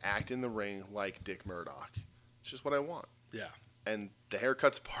and act in the ring like Dick Murdoch. It's just what I want. Yeah. And the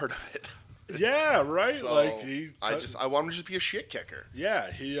haircut's part of it. Yeah, right. So like I want him to just be a shit kicker.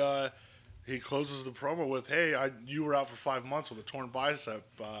 Yeah, he closes the promo with, "Hey, you were out for 5 months with a torn bicep,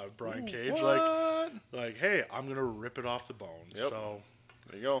 Brian Cage. What? Like, hey, I'm gonna rip it off the bone." Yep. So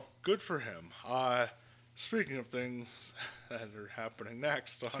there you go. Good for him. Speaking of things that are happening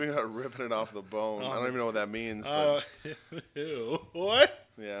next, speaking of ripping it off the bone, I don't even know what that means. But ew. What?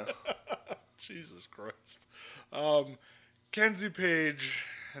 Yeah. Jesus Christ. Kenzie Page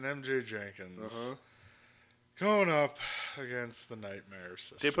and MJ Jenkins going up against the Nightmare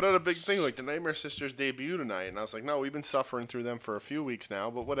Sisters. They put out a big thing like the Nightmare Sisters debut tonight, and I was like, no, we've been suffering through them for a few weeks now,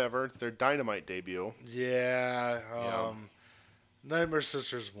 but whatever. It's their Dynamite debut. Yeah. Nightmare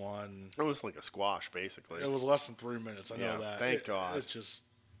Sisters won. It was like a squash, basically. It was less than 3 minutes. I know that. Thank God. It's just,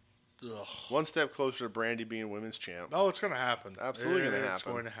 ugh. One step closer to Brandy being women's champ. Oh, it's going to happen. Absolutely going to happen. It's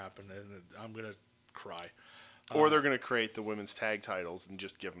going to happen, and I'm going to cry. Or they're going to create the women's tag titles and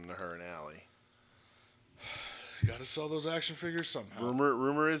just give them to her and Allie. You got to sell those action figures somehow.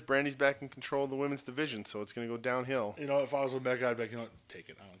 Rumor is Brandy's back in control of the women's division, so it's going to go downhill. You know, if I was with Mecca, I'd be like, you know what, take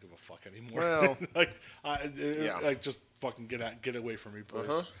it. I don't give a fuck anymore. Well, like just fucking get away from me,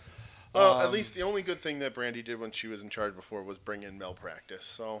 please. Well, at least the only good thing that Brandy did when she was in charge before was bring in Malpractice.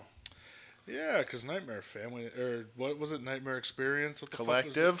 So yeah, because Nightmare Family, or what was it, Nightmare Experience? What the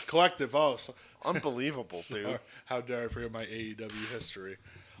Collective? fuck was it? Collective. Oh, so, unbelievable, dude. How dare I forget my AEW history?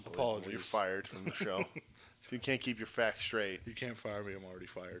 Apologies. You're fired from the show. If you can't keep your facts straight. You can't fire me. I'm already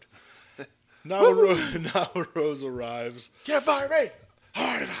fired. Now Rose arrives. Can't fire me.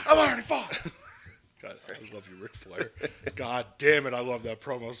 I'm already fired. God, I love you, Ric Flair. God damn it, I love that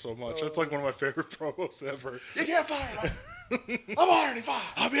promo so much. That's like one of my favorite promos ever. You can't fire me. I'm already fired.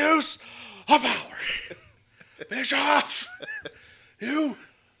 Abuse of power. Bischoff, you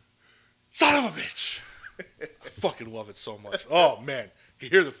son of a bitch. I fucking love it so much. Oh, man. You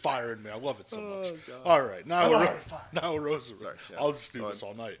hear the fire in me. I love it so much. God. All right. Now Rose. Sorry, yeah. I'll just do this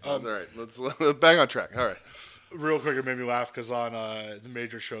all night. All right. Let's back on track. All right. Real quick, it made me laugh because on the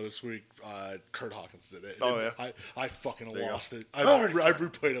major show this week, Kurt Hawkins did it. Oh, yeah? I fucking lost it. I've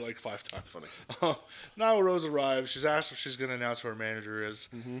replayed it like 5 times. That's funny. Now Rose arrives. She's asked if she's going to announce who her manager is.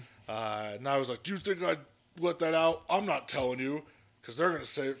 Now I was like, do you think I'd let that out? I'm not telling you because they're going to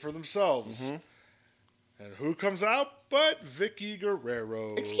say it for themselves. And who comes out but Vicky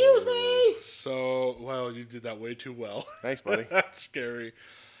Guerrero? Excuse me. So, well, you did that way too well. Thanks, buddy. That's scary.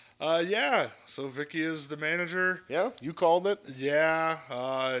 Yeah, so Vicky is the manager. Yeah, you called it.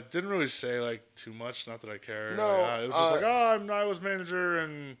 Yeah, didn't really say like too much. Not that I care. No, it was just like, I was manager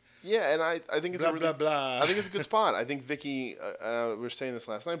and yeah, and I think it's blah, a really, blah, blah. I think it's a good spot. I think Vicky. We were saying this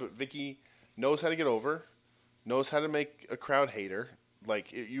last night, but Vicky knows how to get over, knows how to make a crowd hate her.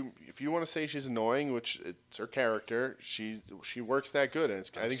 Like if you want to say she's annoying, which it's her character, she works that good, and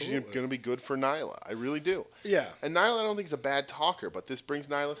I think she's going to be good for Nyla. I really do. Yeah. And Nyla, I don't think is a bad talker, but this brings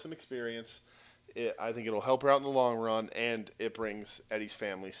Nyla some experience. I think it'll help her out in the long run, and it brings Eddie's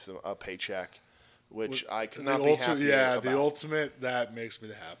family a paycheck, which I could not be happy about. The ultimate that makes me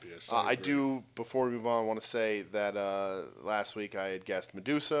the happiest. I do. Before we move on, I want to say that last week I had guessed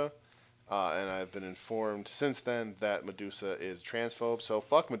Medusa. And I've been informed since then that Medusa is transphobe. So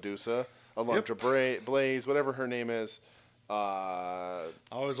fuck Medusa, Alundra Blaze, whatever her name is. I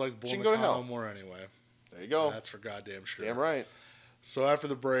always like Bull Nakano more anyway. There you go. That's for goddamn sure. Damn right. So after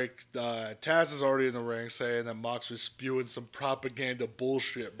the break, Taz is already in the ring saying that Moxley's spewing some propaganda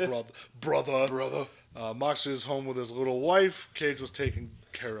bullshit, brother. Moxley is home with his little wife. Cage was taking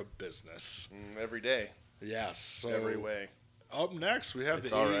care of business. Every day. Yes. So every way. Up next, we have the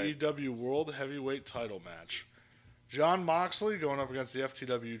AEW World Heavyweight title match. Jon Moxley going up against the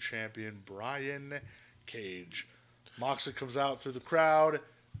FTW champion, Brian Cage. Moxley comes out through the crowd.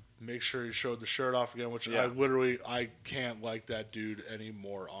 Make sure he showed the shirt off again, which I can't like that dude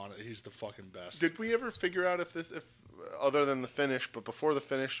anymore on it. He's the fucking best. Did we ever figure out if other than the finish, but before the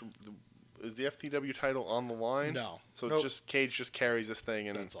finish, is the FTW title on the line? No. So just Cage just carries this thing,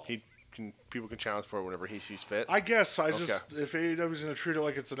 and that's all. People can challenge for it whenever he sees fit. I guess if AEW is going to treat it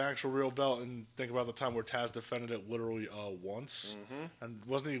like it's an actual real belt, and think about the time where Taz defended it literally once, and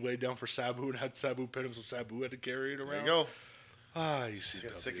wasn't he laid down for Sabu and had Sabu pin him, so Sabu had to carry it around? There you go. ECW.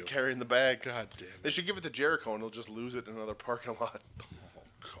 Got sick of carrying the bag. God damn it. They should give it to Jericho, and he'll just lose it in another parking lot. Oh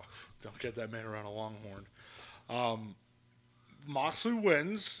God! Don't get that man around a Longhorn. Moxley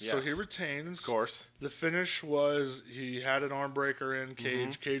wins, so he retains. Of course. The finish was he had an arm breaker in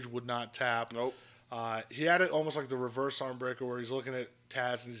Cage. Cage would not tap. Nope. He had it almost like the reverse arm breaker where he's looking at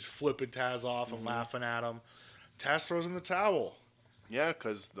Taz and he's flipping Taz off and laughing at him. Taz throws in the towel. Yeah,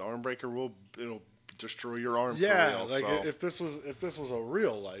 because the arm breaker it'll destroy your arm. Yeah, for real, if this was a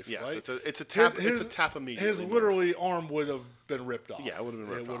real life. Yes, right? it's a tap. It's a tap immediately. His literally arm would have been ripped off. Yeah, it would have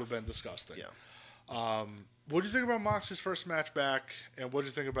been ripped off. It would have been disgusting. Yeah. What do you think about Moxley's first match back, and what do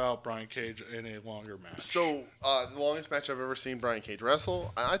you think about Brian Cage in a longer match? So, the longest match I've ever seen Brian Cage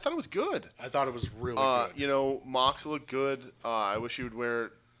wrestle, I thought it was good. I thought it was really good. You know, Mox looked good. I wish he would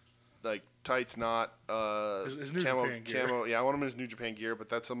wear, like, tights, not his New Japan gear. Camo. Yeah, I want him in his New Japan gear, but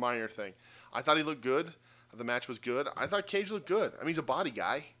that's a minor thing. I thought he looked good. The match was good. I thought Cage looked good. I mean, he's a body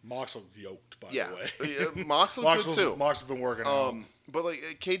guy. Mox looked yoked, by Yeah. the way. Mox looked good too. Mox has been working out. But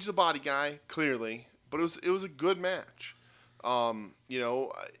like Cage is a body guy, clearly. But it was a good match. You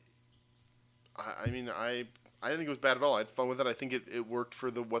know, I mean, I didn't think it was bad at all. I had fun with it. I think it worked for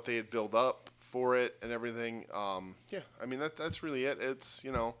what they had built up for it and everything. Yeah, I mean that's really it. It's,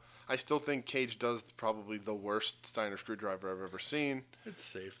 you know, I still think Cage does probably the worst Steiner screwdriver I've ever seen. It's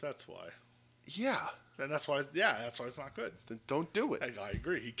safe. That's why. Yeah. And that's why it's not good. Then don't do it. I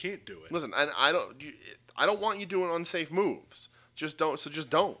agree. He can't do it. Listen, and I don't want you doing unsafe moves. Just don't. So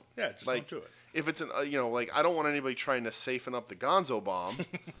just don't. Yeah, just like, don't do it. If it's you know, like, I don't want anybody trying to safen up the Gonzo bomb.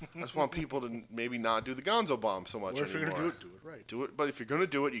 I just want people to maybe not do the Gonzo bomb so much Or if anymore. you're gonna do it right. Do it, but if you're gonna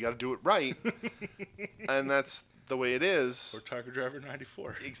do it, you got to do it right. And that's the way it is. Or Tiger Driver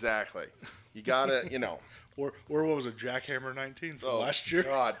 94. Exactly. You gotta, you know. Or what was it, Jackhammer 19 from last year?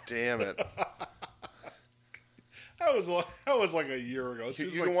 God damn it. That was like a year ago.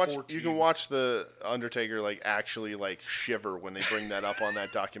 You can watch the Undertaker like actually like shiver when they bring that up on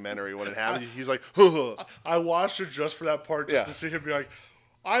that documentary when it happens. He's like, I watched it just for that part, just to see him be like,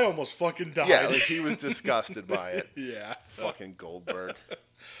 I almost fucking died. yeah, like he was disgusted by it. Yeah. Fucking Goldberg.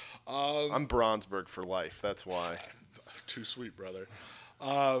 I'm Bronsberg for life. That's why. Too sweet, brother.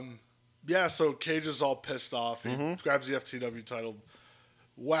 Yeah, so Cage is all pissed off. He grabs the FTW title,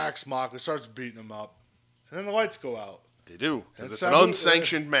 whacks Moxley, starts beating him up. And then the lights go out. They do. And It's an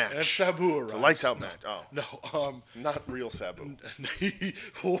unsanctioned match. And Sabu arrives. It's a lights out match. Oh. No. Not real Sabu.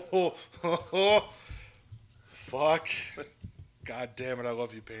 Fuck. God damn it, I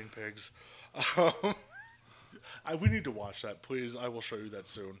love you, Pain Pigs. We need to watch that, please. I will show you that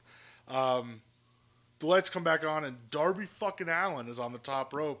soon. The lights come back on, and Darby fucking Allin is on the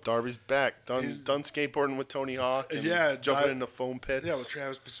top rope. Darby's back. Done skateboarding with Tony Hawk. And jumping into foam pits. Yeah, with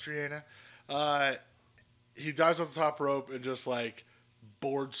Travis Pastrana. He dives off the top rope and just like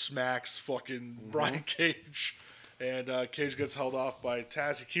board smacks fucking Brian Cage. And Cage gets held off by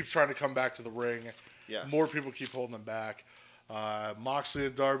Taz. He keeps trying to come back to the ring. Yes. More people keep holding him back. Moxley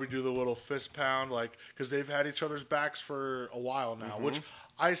and Darby do the little fist pound, like, because they've had each other's backs for a while now, which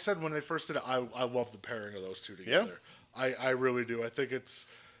I said when they first did it, I love the pairing of those two together. Yeah. I really do. I think it's,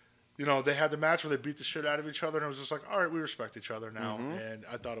 you know, they had the match where they beat the shit out of each other, and it was just like, all right, we respect each other now, and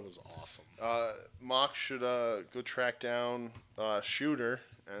I thought it was awesome. Mox should go track down Shooter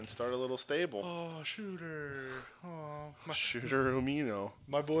and start a little stable. Oh, Shooter. Oh, Shooter Umino.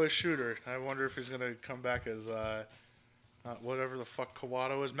 My boy Shooter. I wonder if he's going to come back as whatever the fuck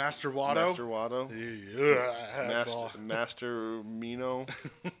Kawato is. Master Watto? Master Watto. Yeah, Master Mino.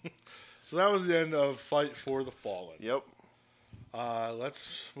 So that was the end of Fight for the Fallen. Yep.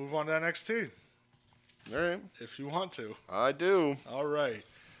 Let's move on to NXT. All right. If you want to. I do. All right.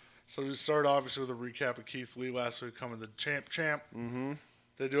 So we start obviously with a recap of Keith Lee last week coming the champ. Mm-hmm.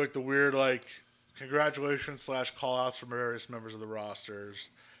 They do like the weird like congratulations / call outs from various members of the rosters.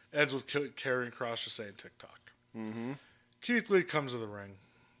 Ends with Karrion Kross just saying TikTok. Mm-hmm. Keith Lee comes to the ring.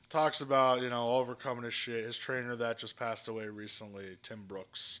 Talks about, you know, overcoming his shit. His trainer that just passed away recently, Tim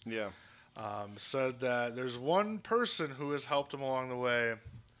Brooks. Yeah. Said that there's one person who has helped him along the way,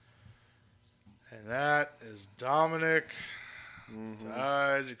 and that is Dominic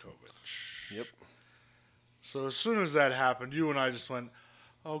Dijakovic. Yep. So as soon as that happened, you and I just went,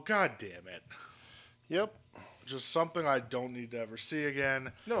 oh, God damn it. Yep. Just something I don't need to ever see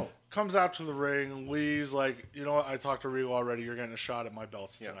again. No. Comes out to the ring, leaves like, you know what, I talked to Regal already, you're getting a shot at my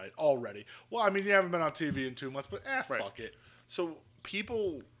belts tonight already. Well, I mean, you haven't been on TV in 2 months, but fuck it. So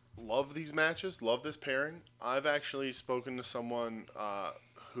people love these matches, love this pairing. I've actually spoken to someone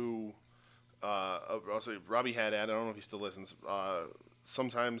who, also Robbie Haddad, I don't know if he still listens,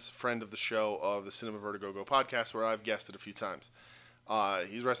 sometimes friend of the show of the Cinema Vertigo Go podcast where I've guested a few times.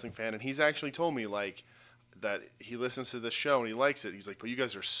 He's a wrestling fan, and he's actually told me, like, that he listens to this show and he likes it. He's like, but you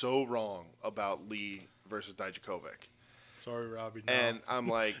guys are so wrong about Lee versus Dijakovic. Sorry, Robbie. No. And I'm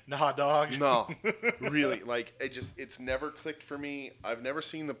like, nah, dog. No, really. Like, it's never clicked for me. I've never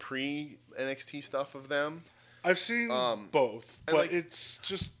seen the pre-NXT stuff of them. I've seen both, but like, it's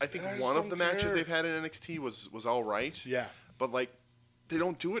just... I think one of the matches they've had in NXT was all right. Yeah. But, like, they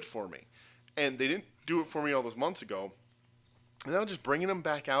don't do it for me. And they didn't do it for me all those months ago. And now just bringing them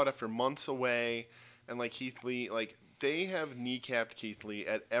back out after months away... And, like, Keith Lee, like, they have kneecapped Keith Lee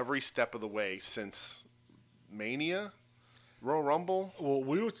at every step of the way since Mania, Royal Rumble. Well,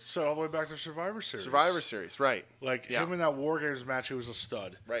 we would set all the way back to Survivor Series. Survivor Series, right. Like, him in that War Games match, he was a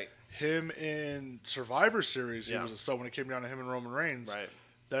stud. Right. Him in Survivor Series, he was a stud when it came down to him and Roman Reigns. Right.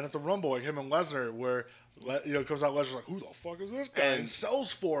 Then at the Rumble, like him and Lesnar, where comes out Lesnar's like, who the fuck is this guy? And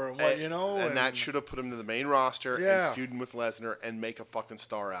sells for him, and that should have put him to the main roster and feuding with Lesnar and make a fucking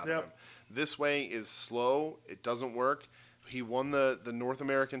star out of him. This way is slow. It doesn't work. He won the North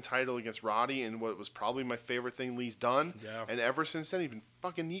American title against Roddy in what was probably my favorite thing Lee's done. Yeah. And ever since then, he's been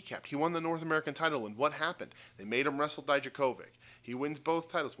fucking kneecapped. He won the North American title, and what happened? They made him wrestle Dijakovic. He wins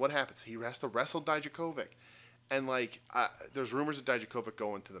both titles. What happens? He has to wrestle Dijakovic. And, there's rumors of Dijakovic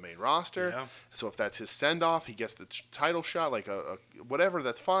going to the main roster. Yeah. So if that's his send-off, he gets the title shot, whatever,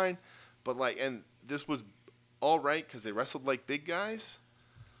 that's fine. But, and this was all right because they wrestled like big guys.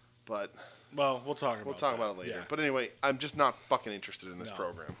 But... Well, we'll talk about it later. Yeah. But anyway, I'm just not fucking interested in this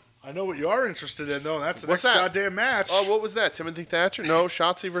program. I know what you are interested in, though, and that's the What's next that? goddamn match. Oh, what was that? Timothy Thatcher? No,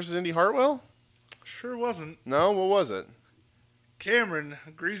 Shotzi versus Indy Hartwell? Sure wasn't. No, what was it? Cameron,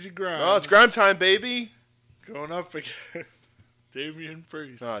 Greasy Grimes. Oh, it's grime time, baby. Going up against Damian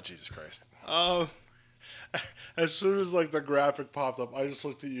Priest. Oh, Jesus Christ. As soon as, the graphic popped up, I just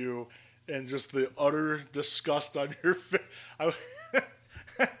looked at you and just the utter disgust on your face.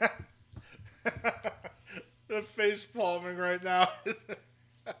 The face palming right now.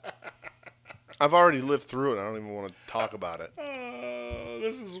 I've already lived through it. I don't even want to talk about it.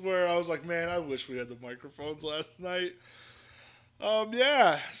 This is where I was like, man, I wish we had the microphones last night.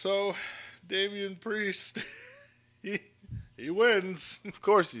 Yeah, so Damian Priest, he wins. Of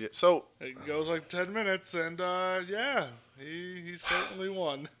course he did. So it goes 10 minutes, and he certainly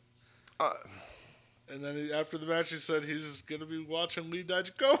won. And then after the match, he said he's going to be watching Lee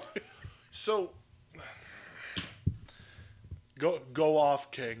Dijakovic. So, go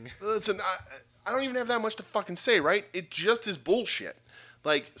off, King. Listen, I don't even have that much to fucking say, right? It just is bullshit.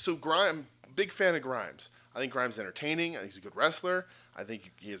 Grimes, big fan of Grimes. I think Grimes is entertaining. I think he's a good wrestler. I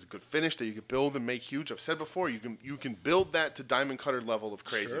think he has a good finish that you can build and make huge. I've said before, you can build that to Diamond Cutter level of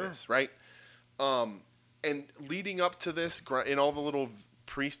craziness, right? And leading up to this, in all the little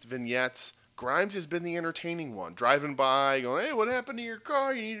Priest vignettes, Grimes has been the entertaining one. Driving by, going, hey, what happened to your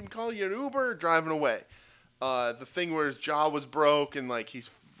car? You need him to call you an Uber? Driving away. The thing where his jaw was broke and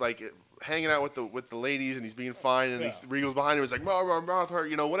he's hanging out with the ladies and he's being fine and Regal's behind him. He's like,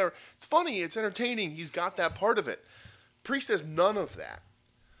 whatever. It's funny. It's entertaining. He's got that part of it. Priest has none of that.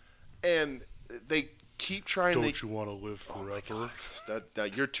 And they keep trying to... Don't you want to live forever?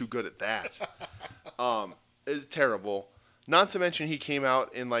 You're too good at that. It's terrible. Not to mention he came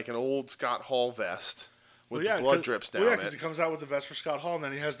out in an old Scott Hall vest with the blood drips down it. Because he comes out with the vest for Scott Hall and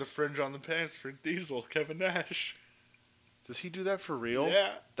then he has the fringe on the pants for Diesel, Kevin Nash. Does he do that for real? Yeah.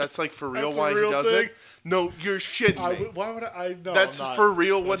 That's for real why he does it? No, you're shitting me. Why would I? No, that's for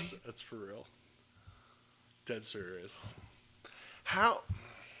real. That's for real. Dead serious. How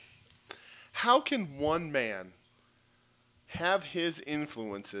can one man have his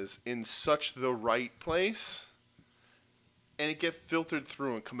influences in such the right place and it get filtered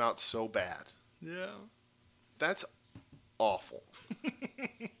through and come out so bad? Yeah. That's awful.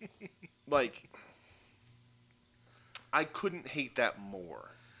 I couldn't hate that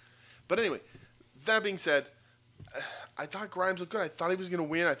more. But anyway, that being said, I thought Grimes looked good. I thought he was going to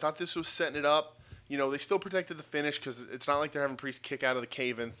win. I thought this was setting it up. They still protected the finish because it's not like they're having Priest kick out of the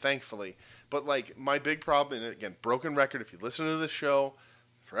cave-in, thankfully. But, my big problem, and again, broken record, if you listen to this show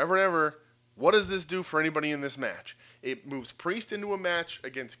forever and ever, what does this do for anybody in this match? It moves Priest into a match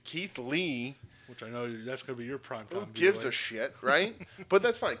against Keith Lee. Which I know that's going to be your prime time. Who gives a shit, right? But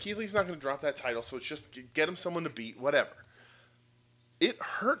that's fine. Keith Lee's not going to drop that title, so it's just get him someone to beat, whatever. It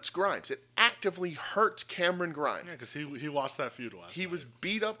hurts Grimes. It actively hurts Cameron Grimes. Yeah, because he lost that feud last night. He was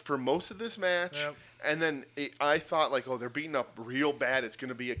beat up for most of this match, yep. And then I thought, they're beating up real bad. It's going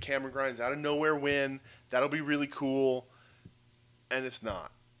to be a Cameron Grimes out of nowhere win. That'll be really cool. And it's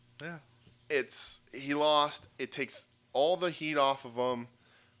not. Yeah. He lost. It takes all the heat off of him.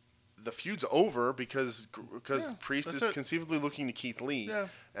 The feud's over because Priest is conceivably looking to Keith Lee,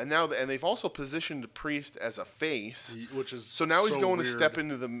 and they've also positioned Priest as a face, which is so now he's going weird. to step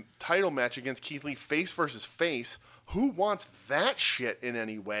into the title match against Keith Lee, face versus face. Who wants that shit in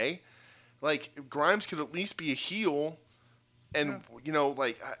any way? Grimes could at least be a heel, and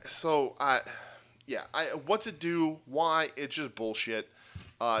what's it do? Why? It's just bullshit.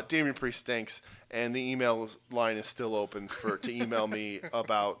 Damian Priest stinks. And the email line is still open to email me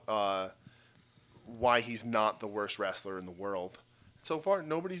about why he's not the worst wrestler in the world. So far,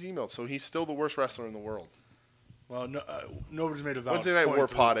 nobody's emailed, so he's still the worst wrestler in the world. Well, nobody's made a valid Wednesday Night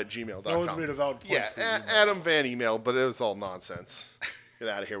Warpod at gmail.com. No one's made a valid point. Yeah, Adam Van emailed, but it was all nonsense. Get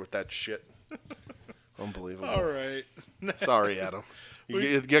out of here with that shit. Unbelievable. All right. Sorry, Adam.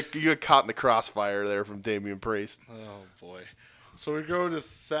 You get caught in the crossfire there from Damian Priest. Oh, boy. So we go to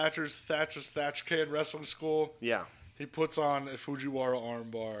Thatcher's Thatchcan Wrestling School. Yeah. He puts on a Fujiwara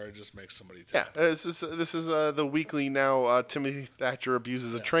armbar and just makes somebody Yeah, tap. this is the weekly now Timothy Thatcher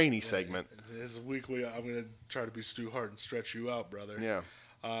abuses a trainee segment. His weekly, I'm going to try to be Stu Hart and stretch you out, brother. Yeah.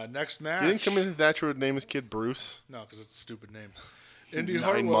 Next match. You think Timothy Thatcher would name his kid Bruce? No, because it's a stupid name. Indy 9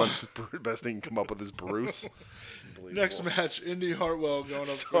 Hartwell. months, best thing you can come up with is Bruce. Next match, Indy Hartwell going up.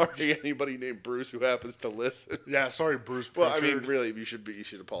 Sorry, anybody named Bruce who happens to listen. Yeah, sorry, Bruce. Well, Pritchard. I mean, really, you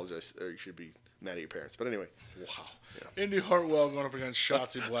should apologize, or you should be mad at your parents. But anyway. Wow. Yeah. Indy Hartwell going up against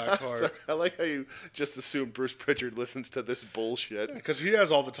Shotzi Blackheart. Sorry, I like how you just assume Bruce Pritchard listens to this bullshit. Because he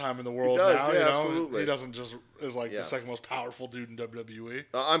has all the time in the world He does, now. yeah, you know? absolutely. He doesn't just is like the second most powerful dude in WWE.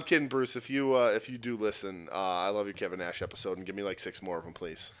 I'm kidding, Bruce. If you do listen, I love your Kevin Nash episode, and give me like 6 more of them,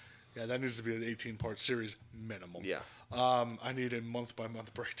 please. Yeah, that needs to be an 18-part series minimum. Yeah. I need a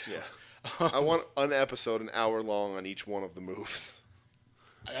month-by-month breakdown. Yeah. I want an episode an hour long on each one of the moves.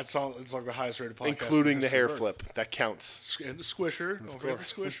 It's like the highest rated podcast. Including the hair Earth. flip. That counts. And the squisher. Don't forget the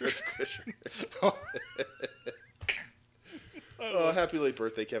squisher. Oh, happy late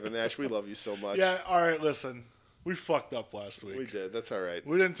birthday, Kevin Nash. We love you so much. Yeah, all right, listen. We fucked up last week. We did. That's all right.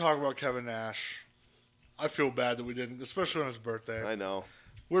 We didn't talk about Kevin Nash. I feel bad that we didn't, especially on his birthday. I know.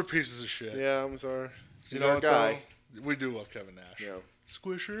 We're pieces of shit. Yeah, I'm sorry. He's you know our what, guy. though? We do love Kevin Nash. Yeah.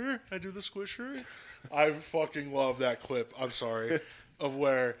 Squisher. I do the squisher. I fucking love that clip. I'm sorry. Of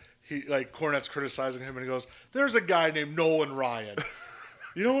where he, like, Cornette's criticizing him and he goes, there's a guy named Nolan Ryan.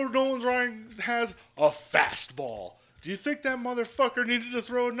 You know what Nolan Ryan has? A fastball. Do you think that motherfucker needed to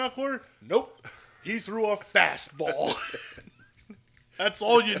throw a knuckler? Nope. He threw a fastball. That's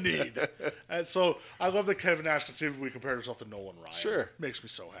all you need. And so I love that Kevin Nash conceivably compared himself to Nolan Ryan. Sure. Makes me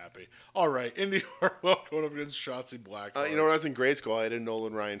so happy. All right. Indy Hartwell going up against Shotzi Blackheart. You know, when I was in grade school, I had a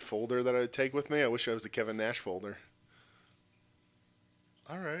Nolan Ryan folder that I would take with me. I wish I was the Kevin Nash folder.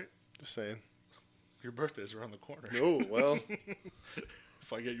 All right. Just saying. Your birthday's around the corner. Oh, well.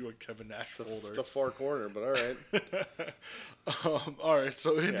 If I get you a Kevin Nash folder. It's a far corner, but all right. All right,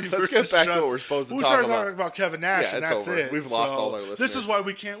 so Indy let's get back to what we're supposed to talk about. We started talking about Kevin Nash, Yeah, and it's that's over. it. We've lost all our This listeners. is why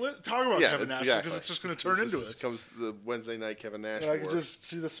we can't talk about Kevin Nash, exactly. because it's just going to turn into it. Comes the Wednesday night Kevin Nash. And I can just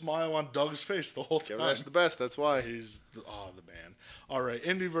see the smile on Doug's face the whole time. Kevin Nash is the best. That's why. He's the man. All right,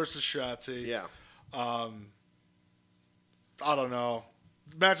 Indy versus Shotzi. Yeah. I don't know.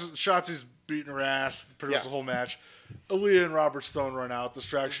 Matches. Shotzi's beating her ass pretty much the whole match. Aaliyah and Robert Stone run out,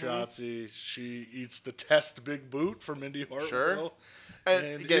 distract Shotzi. She eats the test big boot from Indy Hartwell. Sure.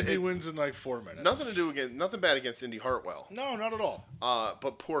 And again, Indy wins in like 4 minutes. Nothing bad against Indy Hartwell. No, not at all.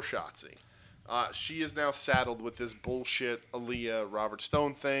 But poor Shotzi. She is now saddled with this bullshit Aaliyah Robert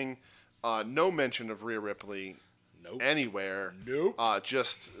Stone thing. No mention of Rhea Ripley anywhere. Nope.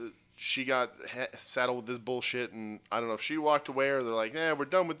 She got saddled with this bullshit, and I don't know if she walked away or they're like, we're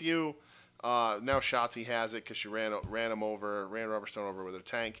done with you. Now Shotzi has it because she ran Robert Stone over with her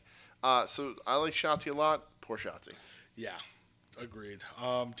tank. So I like Shotzi a lot. Poor Shotzi. Yeah, agreed.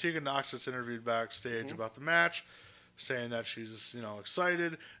 Tegan Nox gets interviewed backstage about the match, saying that she's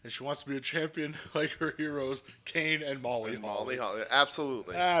excited and she wants to be a champion like her heroes Kane and Molly Holly.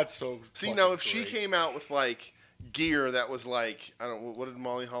 Absolutely. That's so. See, now if she came out with like gear that was like, I don't know, what did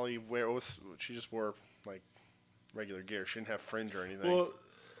Molly Holly wear? She just wore like regular gear. She didn't have fringe or anything.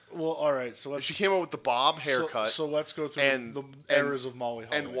 Well, all right. So she came out with the bob haircut. So let's go through the eras of Molly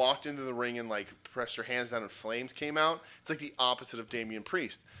Holly. And walked into the ring and like pressed her hands down and flames came out. It's like the opposite of Damian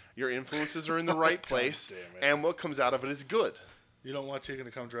Priest. Your influences are in the right place, and what comes out of it is good. You don't want Tegan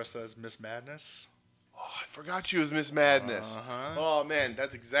to come dressed as Miss Madness? Oh, I forgot she was Miss Madness. Oh man,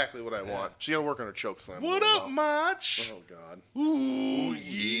 that's exactly what I want. She got to work on her choke slam. What up, Mach? Oh God. Ooh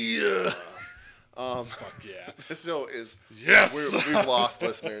yeah. Fuck yeah. This show is... Yes! We've lost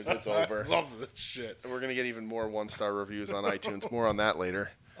listeners. It's over. I love this shit. And we're going to get even more 1-star reviews on iTunes. More on that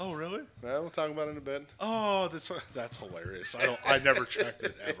later. Oh, really? We'll talk about it in a bit. Oh, that's hilarious. I never checked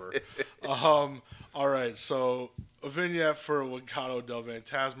it, ever. All right, so a vignette for Legado del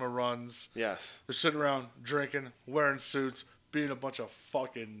Fantasma runs. Yes. They're sitting around drinking, wearing suits, being a bunch of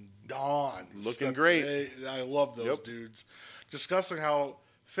fucking dons. Looking great. I love those dudes. Discussing how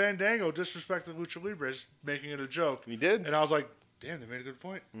Fandango disrespected Lucha Libres, making it a joke. He did. And I was like, damn, they made a good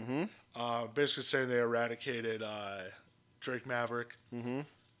point. Mm-hmm. Basically saying they eradicated Drake Maverick. Mm-hmm.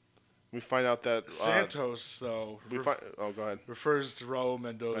 We find out that... Santos, though... go ahead. Refers to Raul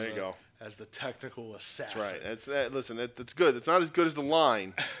Mendoza there you go. as the technical assassin. That's right. Listen, it's good. It's not as good as The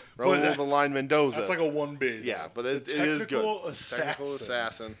Line. Raul the Line Mendoza. That's like a 1B. Yeah, but it is good. Technical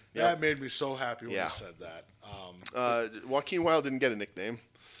assassin. Yep. That made me so happy when he said that. Joaquin Wilde didn't get a nickname.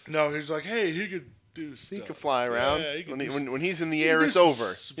 No, he's like, hey, he could do stuff. He can fly around. Yeah, he can When he's in the air, it's some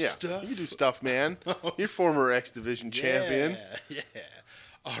over. Yeah, stuff. you can do stuff, man. You're former X Division champion. Yeah.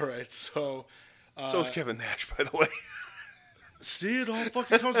 All right, so So is Kevin Nash, by the way. see, it all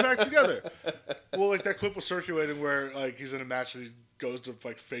fucking comes back together. Well, like that clip was circulating where like he's in a match and he goes to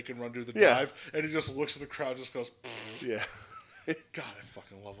like fake and run do the dive, and he just looks at the crowd, just goes, pfft. Yeah. God, I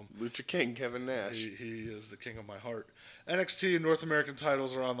fucking love him. Lucha King Kevin Nash. He is the king of my heart. NXT and North American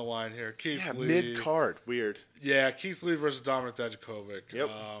titles are on the line here. Keith Lee. Mid card. Weird. Yeah, Keith Lee versus Dominic Dijakovic. Yep.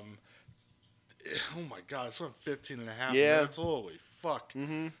 Oh my God, it's on 15 and a half Yeah. minutes. Holy fuck.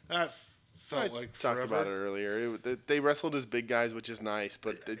 Mm-hmm. That felt like forever. Talked about it earlier. They wrestled as big guys, which is nice,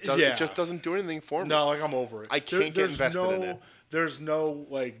 but it just doesn't do anything for me. No, like I'm over it. I can't get invested in it. There's no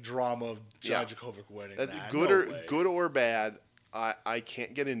like drama of Dijakovic winning. Good or bad, I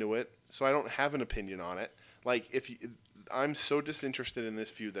can't get into it, so I don't have an opinion on it. Like I'm so disinterested in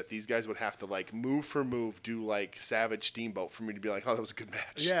this feud that these guys would have to like move for move do like Savage Steamboat for me to be like, oh, that was a good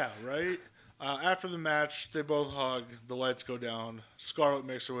match. Yeah, right. After the match, they both hug. The lights go down. Scarlett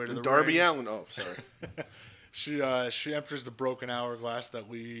makes her way to the Darby ring. Allin. Oh, sorry. She enters the broken hourglass that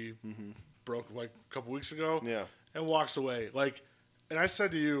we broke like a couple weeks ago. Yeah. And walks away. Like, and I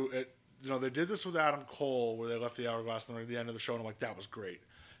said to you, they did this with Adam Cole where they left the hourglass at the end of the show, and I'm like, that was great.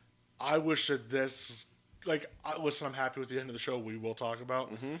 I wish that this, like, listen, I'm happy with the end of the show. We will talk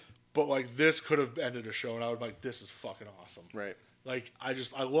about, but like this could have ended a show, and I would be like, this is fucking awesome. Right. Like,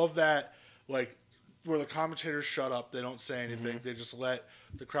 I love that. Like, where the commentators shut up, they don't say anything. They just let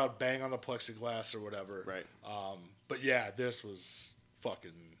the crowd bang on the plexiglass or whatever. Right. But yeah, this was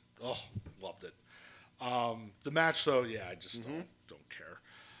fucking, loved it. The match, though, yeah, I just don't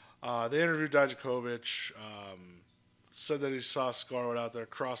care. They interviewed Dijakovic, said that he saw Scarlett out there.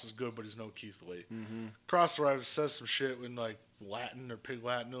 Cross is good, but he's no Keith Lee. Cross arrives, says some shit in like Latin or Pig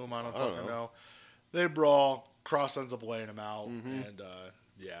Latin to him. I don't fucking know. They brawl. Cross ends up laying him out, and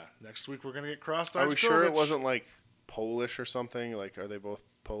yeah, next week we're gonna get Cross. Are we sure it wasn't like Polish or something? Like, are they both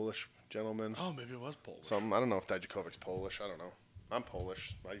Polish gentlemen? Oh, maybe it was Polish. Something. I don't know if Dijakovic's Polish. I don't know. I'm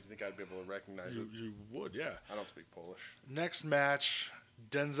Polish. I think I'd be able to recognize it. You would, yeah. I don't speak Polish. Next match,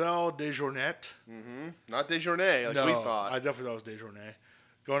 Denzel Desjournette. Not Desjournette, like we thought. I definitely thought it was Desjournette.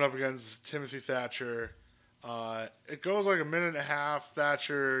 Going up against Timothy Thatcher. It goes like a minute and a half.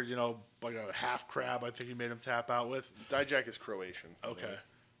 Thatcher, like a half crab, I think he made him tap out with. Dijak is Croatian. Okay.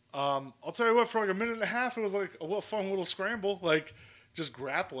 I'll tell you what, for like a minute and a half, it was like a fun little scramble. Like, just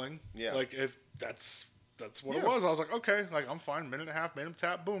grappling. Yeah. Like, if that's what it was. I was like, okay, like, I'm fine. Minute and a half, made him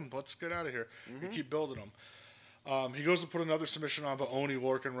tap, boom, let's get out of here. We keep building him. He goes to put another submission on, but Oney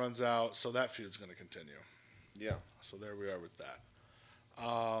Lorcan runs out, so that feud's going to continue. Yeah. So there we are with that.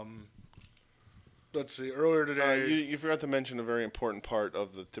 Let's see. Earlier today... You forgot to mention a very important part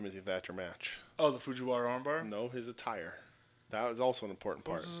of the Timothy Thatcher match. Oh, the Fujiwara armbar? No, his attire. That was also an important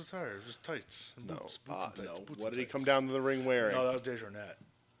part. What was his attire? Just tights. And boots and tights. No. Boots What and did he tights. come down to the ring wearing? No, that was Desjournette.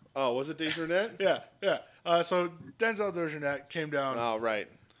 Oh, was it Desjournette? Yeah. So Denzel Desjournette came down. Oh, right.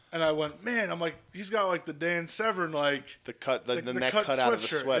 And I went, man, I'm like, he's got like the Dan Severn, like... The neck cut out of the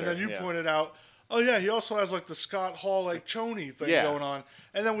sweater. And then you pointed out, oh yeah, he also has like the Scott Hall, like Choney thing going on.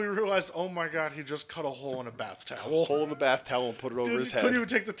 And then we realized, oh my God, he just cut a hole in a bath towel. Hole in the bath towel and put it over his head. Couldn't even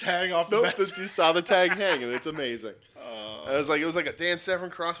take the tag off the bath towel. You saw the tag hanging. It's amazing. It was like a Dan Severn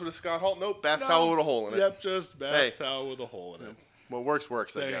cross with a Scott Hall. Nope, bath towel with a hole in it. Yep, just bath towel with a hole in it. What works,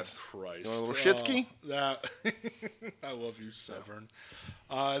 I Thank guess. Christ. You want a little shitsky? I love you, Severn.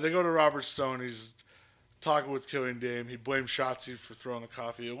 They go to Robert Stone. He's talking with Killian Dane. He blames Shotzi for throwing the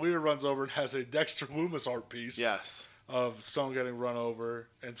coffee. Aaliyah runs over and has a Dexter Loomis art piece. Yes. Of Stone getting run over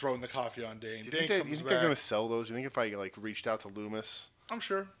and throwing the coffee on Dane. Do you think they're going to sell those? Do you think if I like reached out to Loomis? I'm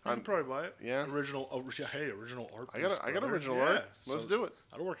sure. I could probably buy it. Yeah. Original art. I got original art. Let's do it.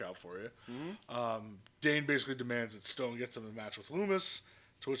 That'll work out for you. Dane basically demands that Stone gets him a match with Loomis.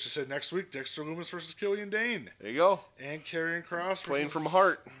 To which he said next week, Dexter Loomis versus Killian Dane. There you go. And Karrion Kross playing from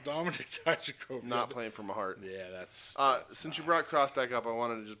heart. Dominic Dijakovic. Not playing from a heart. Yeah, that's since you brought Kross back up, I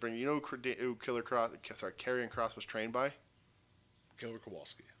wanted to just bring who Karrion Kross was trained by? Killer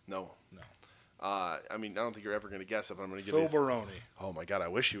Kowalski. No. I don't think you're ever going to guess it, but I'm going to give Phil you... Baroni. Oh, my God. I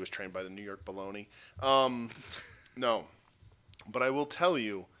wish he was trained by the New York Baloney. No. But I will tell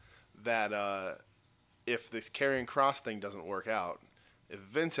you that if the Karrion Kross thing doesn't work out, if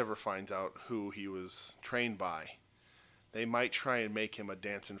Vince ever finds out who he was trained by, they might try and make him a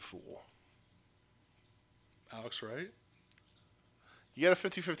dancing fool. Alex Wright? You got a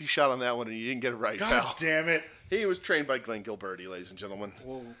 50-50 shot on that one, and you didn't get it right, God pal. damn it. He was trained by Glenn Gilberti, ladies and gentlemen.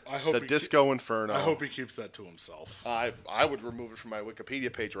 Well, I hope The Disco Inferno. I hope he keeps that to himself. I would remove it from my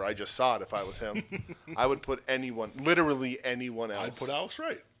Wikipedia page where I just saw it if I was him. I would put anyone, literally anyone else. I'd put Alex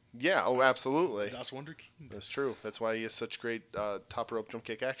Wright. Yeah, oh, absolutely. Das Wunderkind. That's true. That's why he has such great top rope jump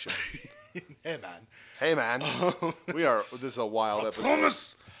kick action. Hey, man. Hey, man. This is a wild episode.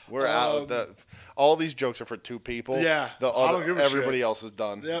 Promise. We're out. All these jokes are for two people. Yeah, The I don't give a everybody shit. else is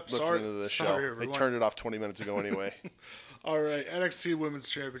done Yep, listening sorry- to this sorry, show. everyone. They turned it off 20 minutes ago anyway. All right, NXT Women's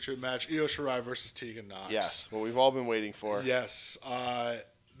Championship match: Io Shirai versus Tegan Nox. Yes, what we've all been waiting for. Yes.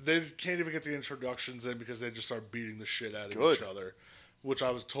 They can't even get the introductions in because they just start beating the shit out of Good. each other, which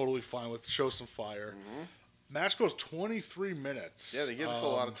I was totally fine with. Show some fire. Match goes 23 minutes. Yeah, they give us a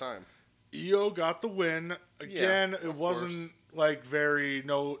lot of time. Io got the win. Again, Yeah, it of wasn't like there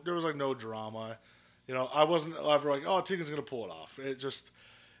was like no drama. You know, I wasn't ever like, oh, Tegan's going to pull it off. It just,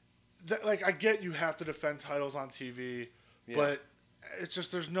 like, I get you have to defend titles on TV, but it's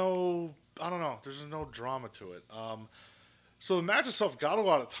just, there's no drama to it. So the match itself got a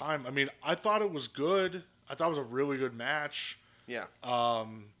lot of time. I mean, I thought it was good. I thought it was a really good match. Yeah.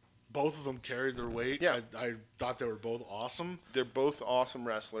 Both of them carried their weight. Yeah. I thought they were both awesome. They're both awesome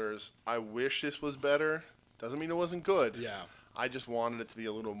wrestlers. I wish this was better. Doesn't mean it wasn't good. Yeah. I just wanted it to be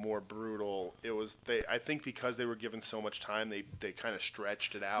a little more brutal. I think because they were given so much time, they kind of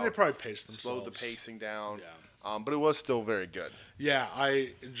stretched it out. They probably paced themselves. Slowed the pacing down. Yeah. But it was still very good. Yeah,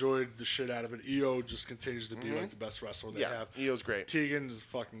 I enjoyed the shit out of it. Io just continues to be like the best wrestler they have. Io's great. Tegan is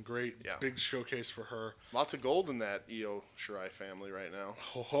fucking great. Yeah. Big showcase for her. Lots of gold in that Io Shirai family right now.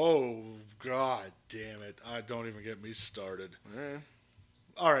 Oh, god damn it. Don't even get me started. All right.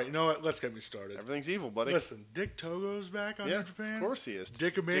 All right, you know what? Let's get me started. Everything's evil, buddy. Listen, Dick Togo's back on New Japan. Of course he is.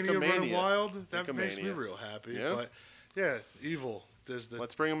 Dickomania running wild. That Dickomania. makes me real happy. Yeah. But yeah, evil. There's the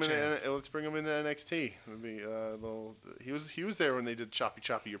Let's bring him champ. in. Let's bring him into NXT. It'd be, he was there when they did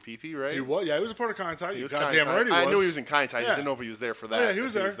choppy your pee, right? He was, yeah, he was a part of Kaientai. He was Goddamn Kaientai. right he was. I knew he was in Kaientai. I just Yeah. didn't know if he was there for that. Oh, yeah, he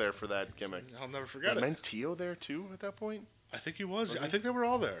was If there. He was there for that gimmick. I'll never forget Was it. Men's Tio there too at that point? I think he was. Was I he? think they were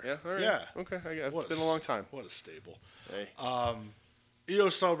all there. Yeah. All right. Yeah. Okay. It's What been a long time. What a stable. Hey. Io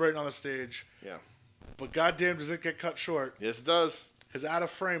celebrating on the stage, Yeah. but goddamn does it get cut short. Yes, it does. Because out of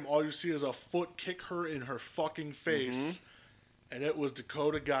frame, all you see is a foot kick her in her fucking face, and it was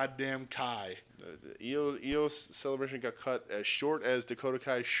Dakota goddamn Kai. The Io's celebration got cut as short as Dakota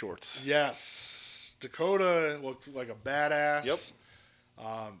Kai's shorts. Yes, Dakota looked like a badass.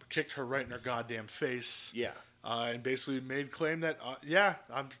 Yep. Kicked her right in her goddamn face. Yeah. And basically made claim that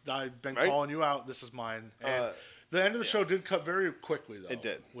I've been Right? calling you out. This is mine. And the end of the show did cut very quickly though. It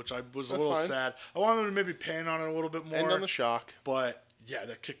did. which I was a That's little fine. sad. I wanted them to maybe pan on it a little bit more. And on the shock. But yeah,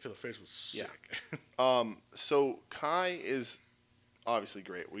 that kick to the face was sick. So Kai is obviously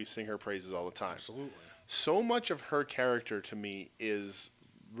great. We sing her praises all the time. Absolutely. So much of her character to me is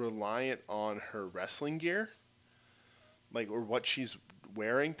reliant on her wrestling gear, or what she's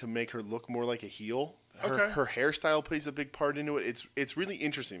wearing to make her look more like a heel. Her hairstyle plays a big part into it. It's really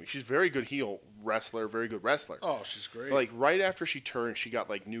interesting. She's a very good heel wrestler, very good wrestler. Oh, she's great. Like right after she turned, she got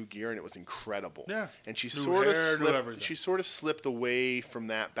like new gear and it was incredible. Yeah. And she New sort of hair, new slipped. everything. She sort of slipped away from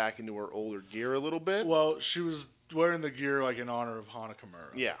that back into her older gear a little bit. Well, she was wearing the gear like in honor of Hana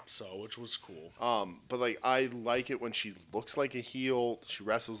Kimura. Yeah. So, which was cool. But like I like it when she looks like a heel. She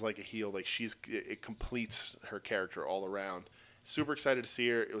wrestles like a heel. Like it completes her character all around. Super excited to see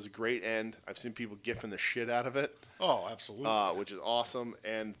her. It was a great end. I've seen people gifting the shit out of it. Oh, absolutely. Which is awesome.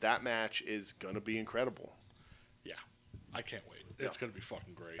 And that match is gonna be incredible. Yeah, I can't wait. It's gonna be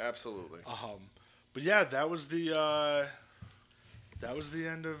fucking great. Absolutely. But yeah, that was the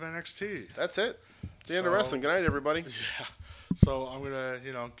end of NXT. That's it. It's the end of So- wrestling. Good night, everybody. Yeah. So I'm gonna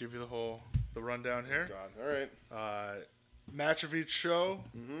give you the rundown here. God. All right. Match of each show.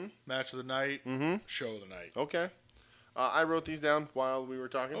 Mm-hmm. Match of the night. Mm-hmm. Show of the night. Okay. I wrote these down while we were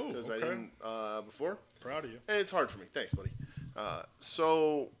talking Oh, because okay. I didn't before. Proud of you. And it's hard for me. Thanks, buddy.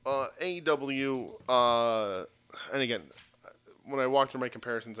 So AEW, and again, when I walk through my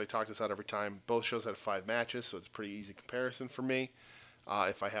comparisons, I talk this out every time. Both shows had 5 matches, so it's a pretty easy comparison for me.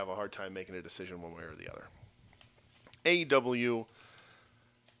 If I have a hard time making a decision one way or the other. AEW,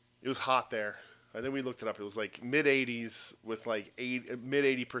 it was hot there. I think we looked it up. It was like mid 80s with like mid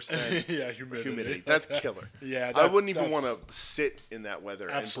 80% Yeah, humidity. That's killer. Yeah, I wouldn't even that's- want to sit in that weather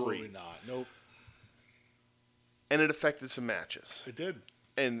Absolutely and breathe. not. Nope. And it affected some matches. It did.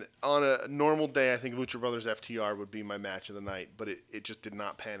 And on a normal day, I think Lucha Brothers FTR would be my match of the night, but it just did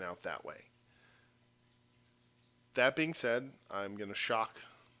not pan out that way. That being said, I'm going to shock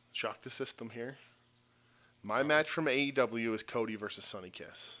the system here. My match from AEW is Cody versus Sonny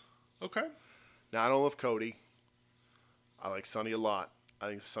Kiss. Okay. Now, I don't love Cody. I like Sonny a lot. I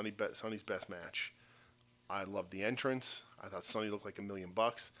think it's Sonny's best match. I love the entrance. I thought Sonny looked like $1 million.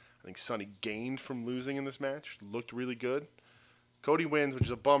 I think Sonny gained from losing in this match. Looked really good. Cody wins, which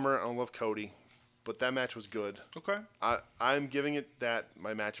is a bummer. I don't love Cody. But that match was good. Okay. I'm giving it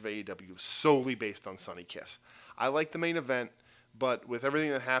my match of AEW solely based on Sonny Kiss. I like the main event, but with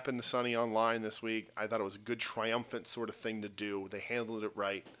everything that happened to Sonny online this week, I thought it was a good triumphant sort of thing to do. They handled it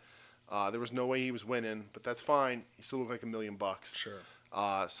right. There was no way he was winning, but that's fine. He still looked like $1 million. Sure.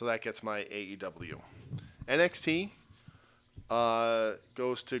 So that gets my AEW. NXT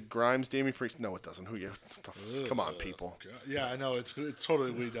goes to Grimes, Damian Priest. No, it doesn't. Come on, people. God. Yeah, I know. It's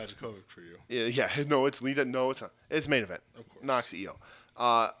totally Lee Dijakovic for you. Yeah. No, it's Lee. No, it's not. It's main event. Of course. Knox EO.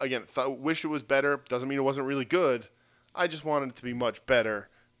 Again, wish it was better. Doesn't mean it wasn't really good. I just wanted it to be much better.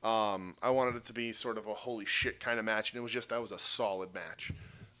 I wanted it to be sort of a holy shit kind of match, and that was a solid match.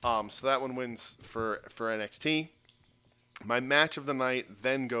 So that one wins for NXT. My match of the night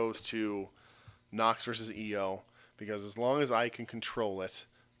then goes to Knox versus EO, because as long as I can control it,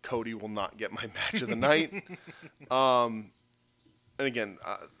 Cody will not get my match of the night. And again,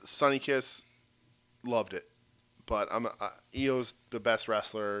 Sonny Kiss, loved it. But EO's the best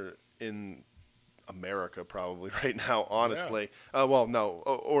wrestler in America probably right now, honestly. Yeah.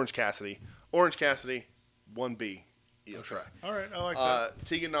 Orange Cassidy. Orange Cassidy, 1B. EO Okay. track. All right, I like that.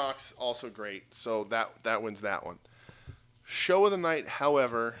 Tegan Knox, also great. So that wins that one. Show of the night,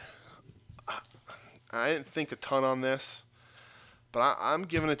 however, I didn't think a ton on this, but I'm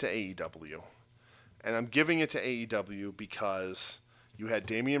giving it to AEW. And I'm giving it to AEW because you had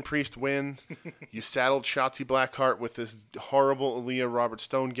Damian Priest win, you saddled Shotzi Blackheart with this horrible Aaliyah Robert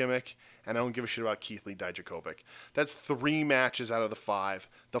Stone gimmick, and I don't give a shit about Keith Lee Dijakovic. That's 3 matches out of the 5.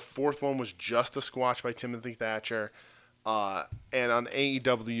 The 4th one was just a squash by Timothy Thatcher. And on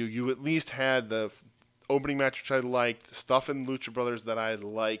AEW, you at least had the opening match, which I liked, stuff in Lucha Brothers that I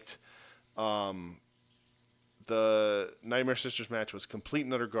liked. The Nightmare Sisters match was complete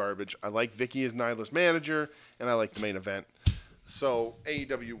and utter garbage. I like Vicky as Nyla's manager, and I like the main event. So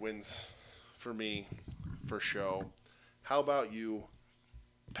AEW wins for me for show. How about you,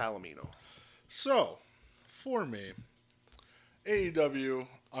 Palomino? So, for me, AEW,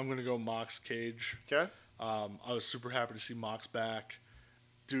 I'm going to go Mox Cage. Okay. I was super happy to see Mox back.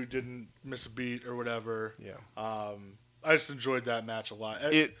 Dude didn't miss a beat or whatever. Yeah. I just enjoyed that match a lot.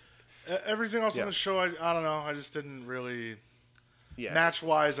 Everything else on the show, I don't know. I just didn't really. Yeah.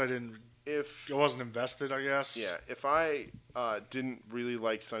 Match-wise, I wasn't invested, I guess. Yeah. If I didn't really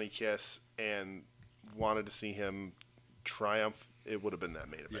like Sonny Kiss and wanted to see him triumph, it would have been that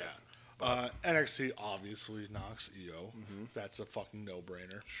main event. Yeah. NXT, obviously, Knox EO. Mm-hmm. That's a fucking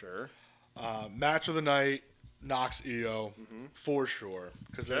no-brainer. Sure. Match of the night, Knox EO, for sure.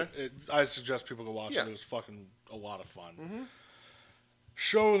 Because I suggest people go watch it. It was fucking a lot of fun. Mm-hmm.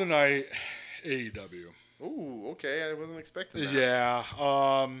 Show of the night, AEW. Ooh, okay. I wasn't expecting that.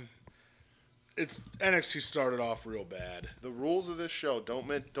 Yeah. It's NXT started off real bad. The rules of this show, don't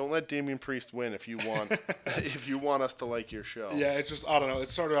let Damian Priest win if you want us to like your show. Yeah, it's just, I don't know. It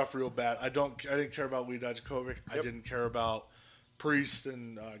started off real bad. I didn't care about Lee Dijakovic. Yep. I didn't care about Priest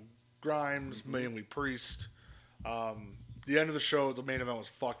and Grimes, mainly Priest. The end of the show, the main event was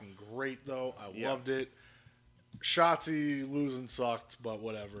fucking great, though. I loved it. Shotzi losing sucked, but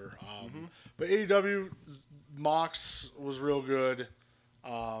whatever. But AEW, Mox was real good.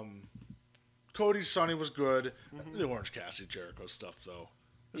 Cody Sonny was good. The Orange Cassidy Jericho stuff, though.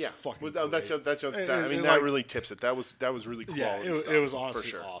 Fucking that really tips it. That was really quality. Yeah, stuff, it was honestly for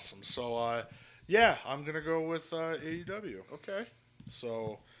sure. awesome. So I'm gonna go with AEW. Okay.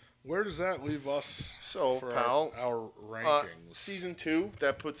 So where does that leave us? So, for pal, our rankings. Season 2,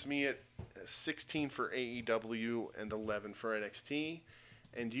 that puts me at 16 for AEW and 11 for NXT,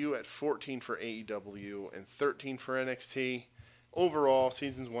 and you at 14 for AEW and 13 for NXT. Overall,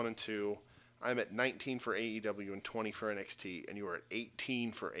 seasons 1 and 2, I'm at 19 for AEW and 20 for NXT, and you are at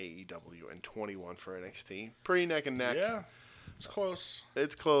 18 for AEW and 21 for NXT. Pretty neck and neck. Yeah, it's close.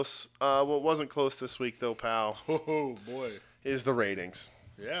 It's close. What wasn't close this week, though, pal, Oh, boy. is the ratings.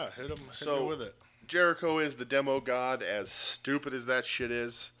 Yeah, hit me with it. Jericho is the demo god, as stupid as that shit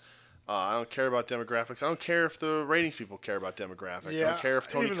is. I don't care about demographics. I don't care if the ratings people care about demographics. I don't care if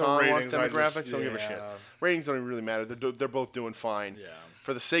Tony Khan wants demographics. I don't give a shit. Ratings don't even really matter. They're both doing fine. Yeah.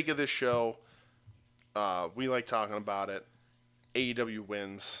 For the sake of this show, we like talking about it. AEW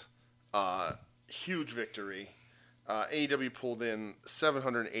wins. Huge victory. AEW pulled in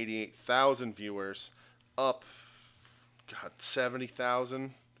 788,000 viewers, up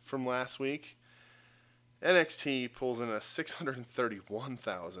 70,000 from last week. NXT pulls in a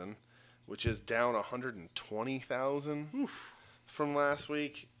 631,000, which is down 120,000 from last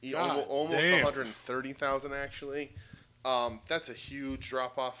week. Almost 130,000 actually. That's a huge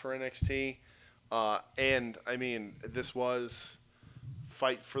drop off for NXT. And I mean, this was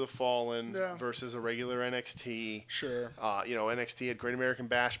Fight for the Fallen versus a regular NXT. Sure. NXT had Great American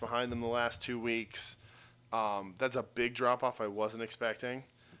Bash behind them the last 2 weeks. That's a big drop off I wasn't expecting.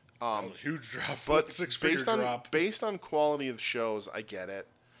 A huge drop, but six-figure drop. Based on quality of shows, I get it.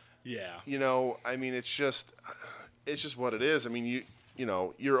 Yeah. I mean, it's just what it is. I mean,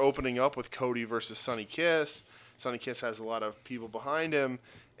 you're opening up with Cody versus Sonny Kiss. Sonny Kiss has a lot of people behind him,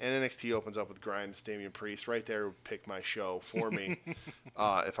 and NXT opens up with Grimes, Damian Priest. Right there would pick my show for me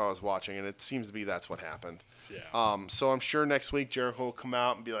if I was watching, and it seems to be that's what happened. Yeah. So I'm sure next week Jericho will come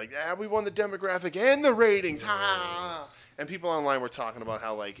out and be like, "Yeah, we won the demographic and the ratings." Ha! And people online were talking about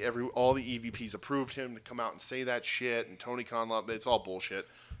how like all the EVPs approved him to come out and say that shit, and Tony Khan, it's all bullshit.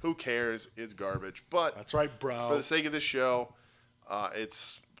 Who cares? It's garbage. But that's right, bro. For the sake of this show,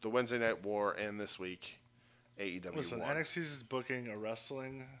 it's the Wednesday Night War, and this week AEW. Listen, NXT is booking a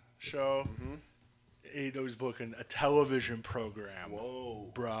wrestling show. AEW is booking a television program.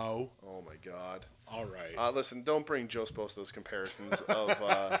 Whoa, bro! Oh my God! All right. Listen, don't bring Joe Sposto's comparisons of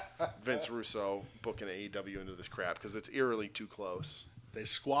Vince Russo booking AEW into this crap because it's eerily too close. They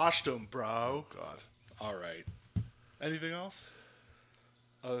squashed him, bro. Oh, God. All right. Anything else?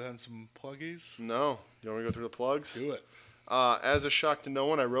 Other than some pluggies? No. You want me to go through the plugs? Do it. As a shock to no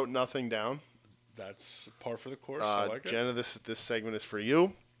one, I wrote nothing down. That's par for the course. I like Jenna, this segment is for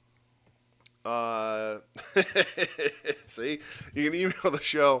you. See, you can email the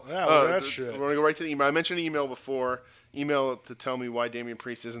show. Yeah, that shit. We're gonna go right to the email. I mentioned email before. Email to tell me why Damian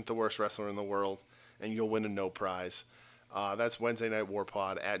Priest isn't the worst wrestler in the world, and you'll win a no prize. That's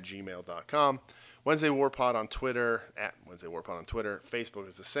WednesdayNightWarPod@gmail.com. Wednesday Warpod on Twitter @WednesdayWarPod on Twitter. Facebook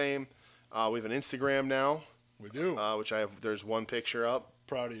is the same. We have an Instagram now. We do. Which I have. There's one picture up.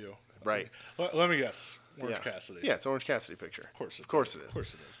 Proud of you. Right. Let me guess. Orange Cassidy. Yeah, it's Orange Cassidy picture. Of course it is. Of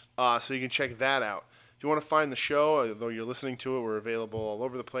course it is. So you can check that out. If you want to find the show, though you're listening to it, we're available all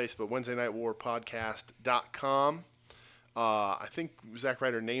over the place, but WednesdayNightWarPodcast.com. I think Zack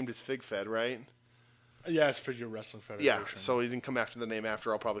Ryder named his Fig Fed, right? Yeah, it's Figure Wrestling Federation. Yeah, so he didn't come after the name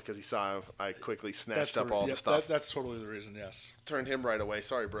after all, probably because he saw I quickly snatched up all the stuff. That's totally the reason, yes. Turned him right away.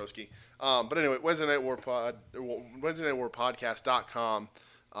 Sorry, broski. But anyway, WednesdayNightWarPodcast.com.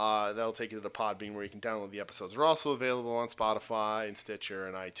 That'll take you to the Podbean where you can download the episodes. They're also available on Spotify and Stitcher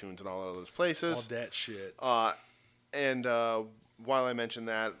and iTunes and all those places. All that shit. And while I mentioned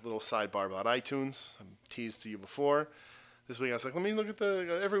that, little sidebar about iTunes, I teased to you before. This week I was like, let me look at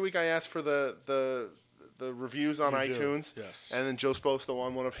every week I ask for the reviews on iTunes. Yes. And then Joe Sposto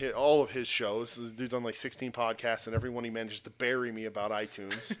on all of his shows. The dude's on like 16 podcasts, and every one he manages to bury me about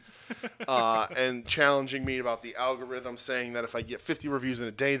iTunes. And challenging me about the algorithm, saying that if I get 50 reviews in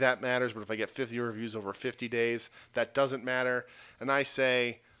a day, that matters, but if I get 50 reviews over 50 days, that doesn't matter. And I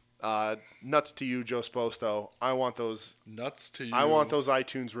say, nuts to you, Joe Sposto. I want those. Nuts to you. I want those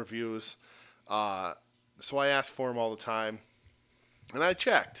iTunes reviews. So I ask for them all the time. And I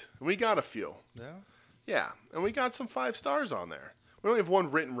checked, and we got a few. Yeah? Yeah, and we got some 5 stars on there. We only have one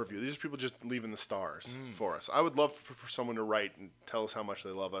written review. These are people just leaving the stars for us. I would love for someone to write and tell us how much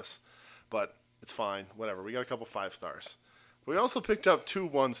they love us, but it's fine. Whatever. We got a couple 5 stars. We also picked up 2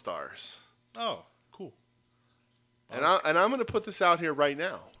 1 stars. Oh, cool. And I'm going to put this out here right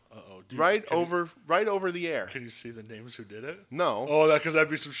now. Uh-oh. Right over the air. Can you see the names who did it? No. Oh, because that'd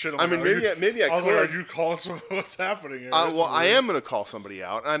be some shit. I mean, maybe I was could. like, are you calling someone? What's happening here? Well, I am going to call somebody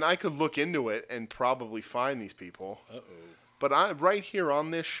out, and I could look into it and probably find these people. Uh-oh. But right here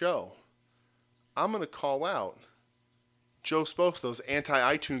on this show, I'm going to call out Joe Sposto's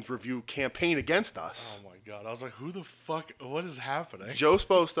anti-iTunes review campaign against us. Oh, my God. I was like, who the fuck? What is happening? Joe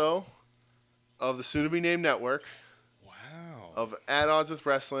Sposto of the soon-to-be-named network. Wow. Of At Odds with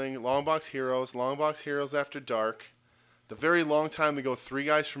Wrestling, Longbox Heroes After Dark, the very long time ago 3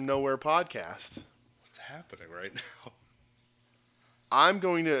 Guys from Nowhere podcast. What's happening right now? I'm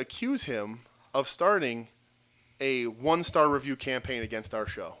going to accuse him of starting a 1-star review campaign against our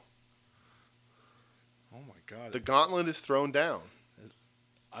show. Oh, my God. The gauntlet is thrown down.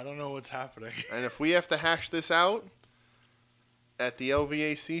 I don't know what's happening. And if we have to hash this out at the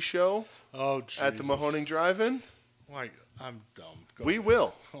LVAC show, at the Mahoning Drive-In, I'm dumb. We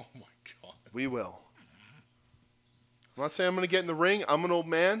will. Oh, my God. We will. I'm not saying I'm going to get in the ring. I'm an old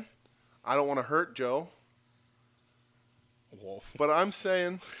man. I don't want to hurt Joe. Whoa. But what I'm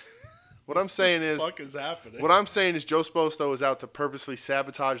saying is, what the fuck is happening? What I'm saying is Joe Sposto is out to purposely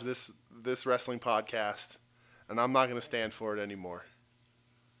sabotage this wrestling podcast, and I'm not going to stand for it anymore.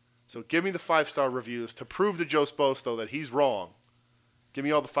 So give me the 5-star reviews to prove to Joe Sposto that he's wrong. Give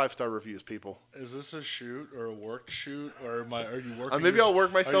me all the 5-star reviews, people. Is this a shoot or a worked shoot, or are you working? Maybe I'll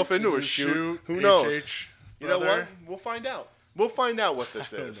work myself into a shoot. Who knows? You know what? We'll find out. We'll find out what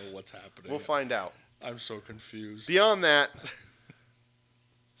this is. I don't know what's happening. We'll find out. I'm so confused. Beyond that,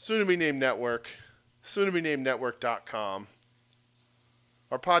 soon to be named network, soon to be named network.com.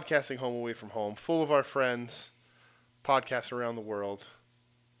 Our podcasting home away from home, full of our friends, podcasts around the world.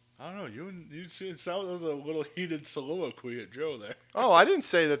 I don't know. You see, it was a little heated soliloquy at Joe there. Oh, I didn't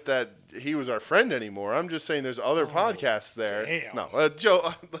say that he was our friend anymore. I'm just saying there's other podcasts there. Damn. No,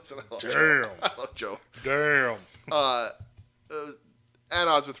 Joe. Listen, I love Joe. I love Joe. Damn. At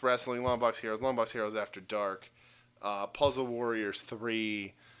Odds with Wrestling, Longbox Heroes After Dark, Puzzle Warriors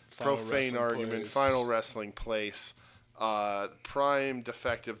 3, Final Profane Wrestling Argument, Place. Final Wrestling Place, Prime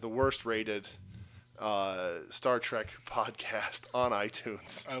Defective, the worst rated Star Trek podcast on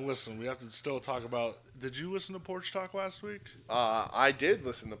iTunes. Listen, we have to still talk about. Did you listen to Porch Talk last week? I did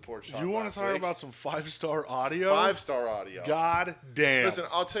listen to Porch Talk. You want to talk about some 5-star audio? 5-star audio. God damn. Listen,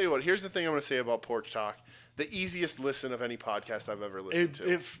 I'll tell you what. Here's the thing I'm going to say about Porch Talk. The easiest listen of any podcast I've ever listened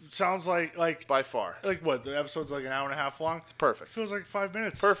to. It sounds like by far. Like what? The episode's like an hour and a half long. It's perfect. It feels like 5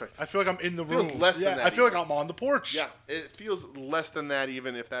 minutes. Perfect. I feel like I'm in the room. Feels less than that. I feel even. like I'm on the porch. Yeah, it feels less than that,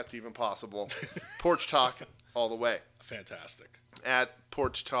 even if that's even possible. Porch Talk all the way. Fantastic. At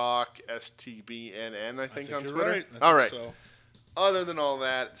Porch Talk STBNN, I think on you're Twitter. right. All right. So. Other than all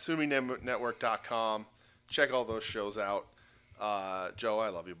that, SumiNetwork.com. Check all those shows out. Joe, I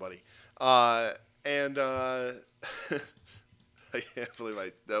love you, buddy. And I can't believe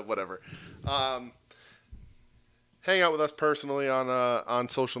whatever. Hang out with us personally on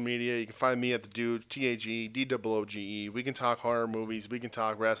social media. You can find me at the Dude, TAGDOOGE. We can talk horror movies. We can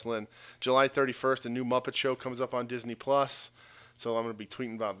talk wrestling. July 31st, a new Muppet Show comes up on Disney Plus, so I'm going to be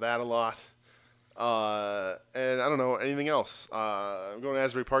tweeting about that a lot. And I don't know anything else. I'm going to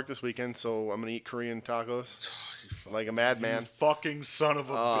Asbury Park this weekend, so I'm going to eat Korean tacos like a madman. You fucking son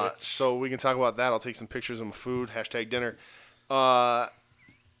of a bitch. So we can talk about that. I'll take some pictures of my food. #dinner. And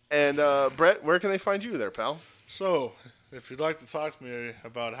Brett, where can they find you there, pal? So, if you'd like to talk to me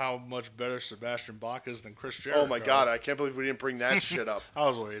about how much better Sebastian Bach is than Chris Jericho. Oh my God, I can't believe we didn't bring that shit up. I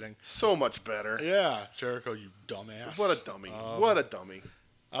was waiting. So much better. Yeah, Jericho, you dumbass. What a dummy. What a dummy.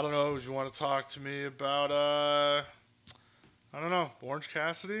 I don't know if you want to talk to me about, Orange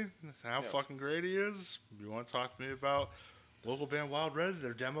Cassidy, how fucking great he is. If you want to talk to me about local band Wild Red,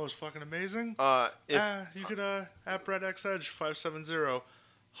 their demo is fucking amazing. You could, at BrettXEdge 570,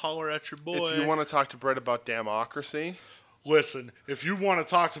 holler at your boy. If you want to talk to Brett about Damocracy. Listen, if you want to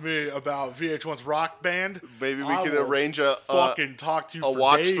talk to me about VH1's Rock Band, maybe we could arrange a fucking talk to you a for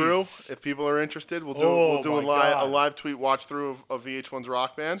watch days. through. If people are interested, we'll do a live tweet watch through of VH1's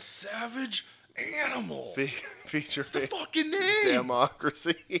Rock Band. Savage Animal. Featuring the fucking name.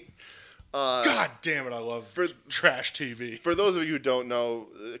 Democracy. God damn it, I love trash TV. For those of you who don't know,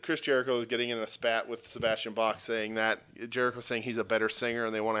 Chris Jericho is getting in a spat with Sebastian Bach, saying that Jericho's saying he's a better singer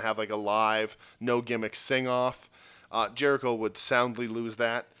and they want to have like a live, no gimmick sing-off. Jericho would soundly lose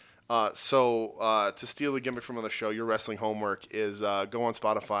that. So to steal the gimmick from another show, your wrestling homework is go on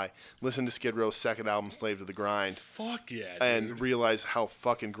Spotify, listen to Skid Row's second album, Slave to the Grind. Fuck yeah, dude. And realize how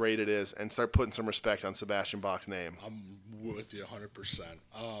fucking great it is and start putting some respect on Sebastian Bach's name. I'm with you 100%.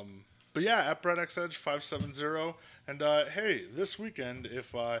 But yeah, at BrettXEdge 570. And hey, this weekend,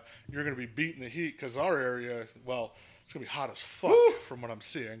 if you're going to be beating the heat, because our area, well, it's going to be hot as fuck from what I'm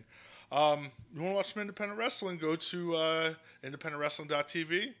seeing. You want to watch some independent wrestling, go to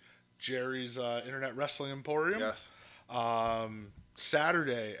independentwrestling.tv, Jerry's Internet Wrestling Emporium. Yes.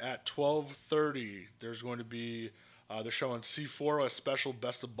 Saturday at 12:30, there's going to be, they're showing C4, a special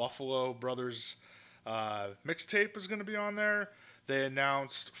Best of Buffalo Brothers mixtape is going to be on there. They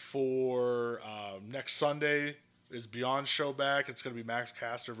announced for next Sunday is Beyond Show back. It's going to be Max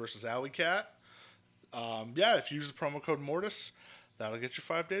Caster versus Alley Cat. If you use the promo code Mortis, that'll get you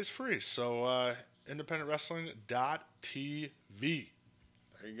 5 days free. So, independentwrestling.tv.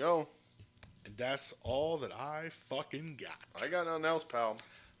 There you go. And that's all that I fucking got. I got nothing else, pal.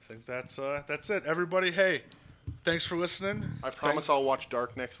 I think that's it. Everybody, hey, thanks for listening. I promise I'll watch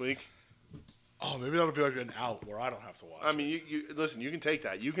Dark next week. Oh, maybe that'll be like an out where I don't have to watch I mean, you listen, you can take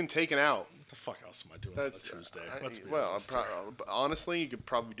that. You can take an out. What the fuck else am I doing on a Tuesday? Let's be well, honest. honestly, you could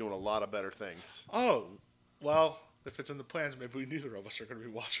probably be doing a lot of better things. Oh, well, if it's in the plans, maybe neither of us are going to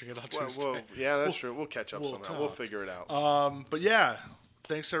be watching it on Tuesday. Well, yeah, that's true. We'll catch up somehow. We'll figure it out. But yeah,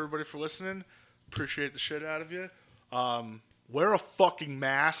 thanks everybody for listening. Appreciate the shit out of you. wear a fucking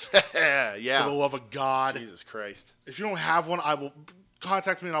mask. Yeah. For the love of God. Jesus Christ. If you don't have one, I will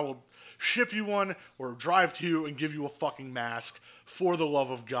contact me and I will ship you one or drive to you and give you a fucking mask. For the love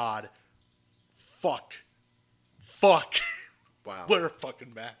of God. Fuck. Wow. Wear a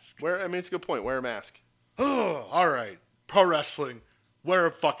fucking mask. It's a good point. Wear a mask. All right. Pro wrestling. Wear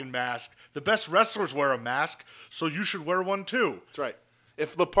a fucking mask. The best wrestlers wear a mask, so you should wear one too. That's right.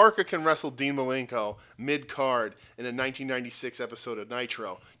 If La Parka can wrestle Dean Malenko mid-card in a 1996 episode of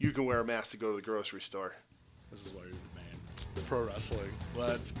Nitro, you can wear a mask to go to the grocery store. This is why you're the man. Pro wrestling.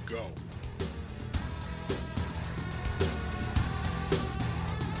 Let's go.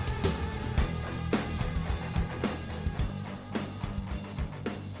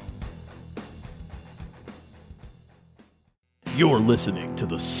 You're listening to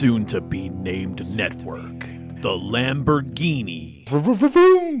the soon-to-be-named network, the Lamborghini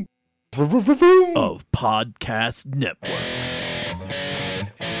of podcast networks.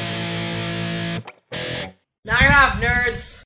 Knock it off, nerds!